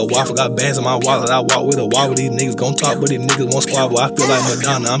soft like a waffle. Got bands in my wallet. I walk with a wobble. These niggas gon' talk, but these niggas won't squabble. I feel like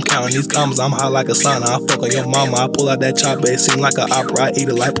Madonna. I'm counting these commas. I'm hot like a sauna. I fuck on your mama. I pull out that chopper. It seem like an opera. I eat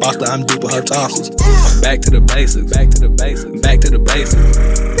it like pasta. I'm deep with her tonsils. Back to the basics. Back to the basics. Back to the basics.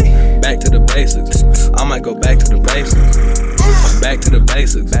 Back to the basics. I might go back to the basics. Back to the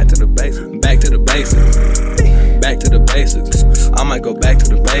basics. Back to the basics. Back to the basics. Back to the basics. I might go back to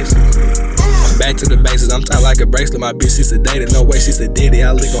the basics. Back to the basics, I'm tight like a bracelet. My bitch, she sedated, no way she sedated.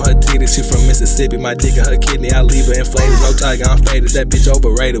 I lick on her titties, she from Mississippi. My dick in her kidney, I leave her inflated. No tiger, I'm faded, that bitch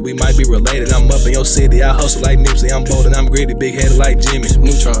overrated. We might be related, I'm up in your city. I hustle like Nipsey, I'm bold and I'm gritty. Big headed like Jimmy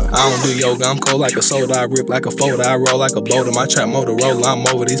Neutron. I don't do yoga, I'm cold like a soda. I rip like a folder, I roll like a boulder. My trap Motorola, I'm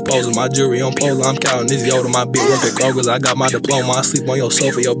over these poses. My jewelry on Polar, I'm counting this Yoda. My bitch work at Kroger's, I got my diploma. I sleep on your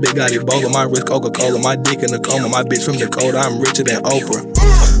sofa, your big got Ebola. My wrist Coca-Cola, my dick in the coma. My bitch from Dakota, I'm richer than Oprah.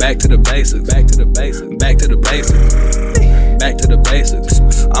 Back to the basics, back to the basics, back to the basics, back to the basics.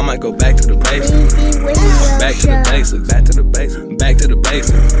 I might go back to the basics. Back to the basics, back to the basics, back to the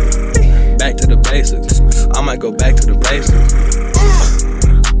basics, back to the basics. I might go back to the basics.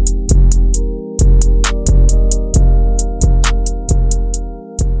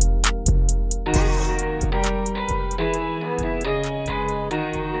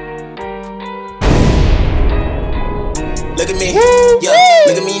 Look at me, yeah,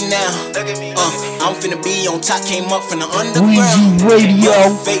 look at me now. I'm finna be on top, came up from the underground. Radio.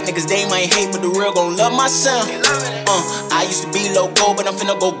 Fake niggas, they might hate, but the real gon' love my sound. I used to be local, but I'm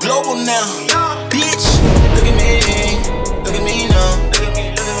finna go global now. Bitch, look at me now.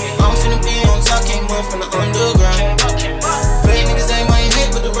 I'm finna be on top, came up from the underground. Fake niggas, they might hate,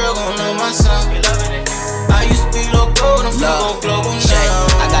 but the real gon' love my sound. I used to be local, but I'm finna go global now.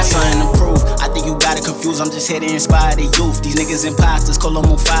 I got something to prove. I think you got it confused, I'm just here to inspire the youth. These niggas imposters, call them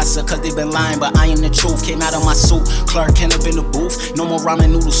Mufasa, cause they been lying, but I am the truth. Came out of my suit, Clark Kent up in the booth. No more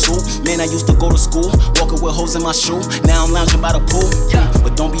ramen noodle soup. Man, I used to go to school, walking with holes in my shoe. Now I'm lounging by the pool,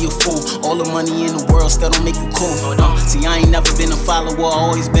 but don't be a fool. All the money in the world still don't make you cool. See, I ain't never been a follower,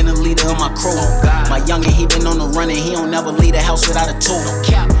 always been a leader of my crew. My youngin', he been on the run and he don't never leave a house without a tool.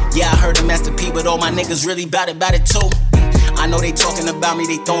 Yeah, I heard the Master P, but all my niggas really bout it too. I know they talking about me,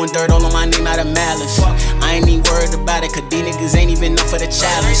 they throwing dirt all on my name out of malice. I ain't even worried about it, cause these niggas ain't even up for the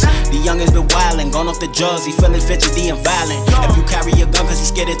challenge. The youngins been wildin', gone off the drugs, he feelin' fidgety and violent. If you carry a gun cause you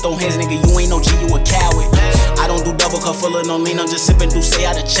scared to throw hands, nigga, you ain't no G, you a coward. I don't do double cup full of no lean, I'm just sippin' Douce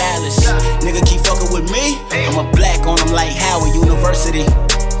out of chalice. Nigga keep fuckin' with me, I'm a black on him like Howard University.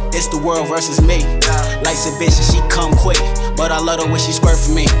 It's the world versus me. Life's a bitch and she come quick, but I love her when she squirt for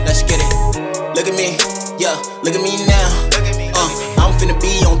me. Let's get it. Look at me, yeah, look at me now. I'm finna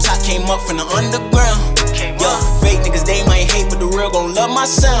be on top, came up from the underground. Yeah, fake niggas, they might hate, but the real gon' love my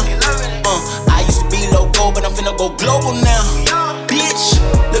sound. I used to be local, but I'm finna go global now. Bitch,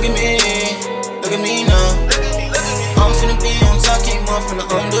 look at me now. I'm finna be on top, came up from the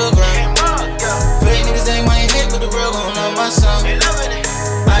underground. Fake niggas, they might hate, but the real gon' love my sound.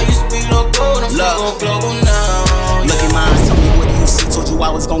 I used to be local, but I'm finna go global now. Look at my eyes, tell me what do you see? Told you I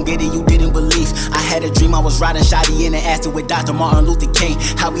was gon' get it, you didn't believe. I had a dream, I was riding shoddy in the Aston with Dr. Martin Luther King.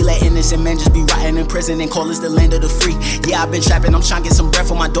 How we let innocent men just be rotting in prison and call us the land of the free. Yeah, I've been trapping, I'm trying to get some breath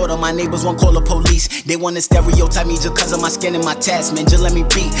for my daughter. My neighbors won't call the police. They wanna stereotype me just cause of my skin and my tats, man, just let me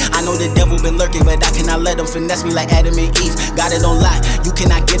be. I know the devil been lurking, but I cannot let him finesse me like Adam and Eve. Got it on lock, you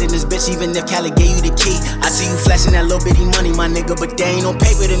cannot get in this bitch even if Cali gave you the key. I see you flashing that little bitty money, my nigga, but they ain't no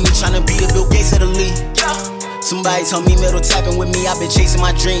paper to me. Tryna be the Bill Gates of the league. Somebody told me middle tapping with me, I've been chasing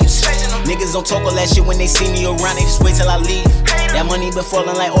my dreams. Niggas don't talk all that shit when they see me around, they just wait till I leave. That money been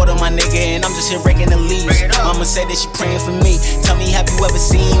falling like order, my nigga, and I'm just here breaking the leaves. Mama said that she praying for me. Tell me, have you ever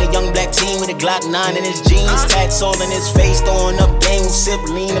seen a young black teen with a Glock 9 in his jeans? Tats all in his face, throwing up game with sip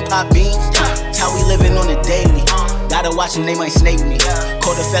lean and pop beans. That's how we living on the daily. Gotta watch them, they might snake me.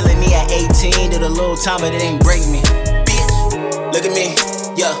 Caught a felony at 18, did a little time, but it ain't break me. Look at me,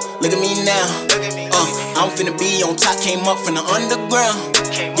 yeah, look at me now. I'm finna be on top, came up from the underground.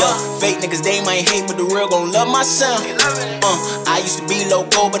 Yeah, fake niggas, they might hate, but the real gon' love my sound. I used to be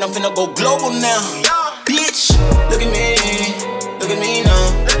local, but I'm finna go global now. Bitch, look at me now.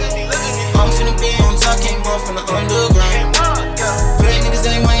 I'm finna be on top, came up from the underground. Fake niggas,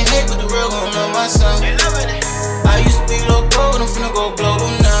 they might hate, but the real gon' love my sound. I used to be local, but I'm finna go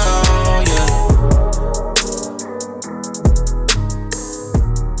global now, yeah.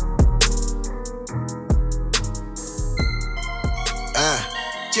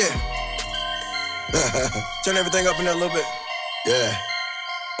 Yeah. Turn everything up in there a little bit. Yeah.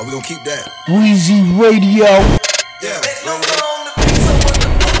 Oh, we gonna keep that. Weezy Radio. Yeah. Look,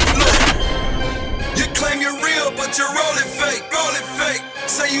 you claim you're real, but you're rolling fake. Rolling fake.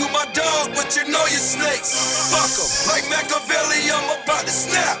 Say you my dog, but you know you're snakes. Fuck 'em. Like Machiavelli, I'm about to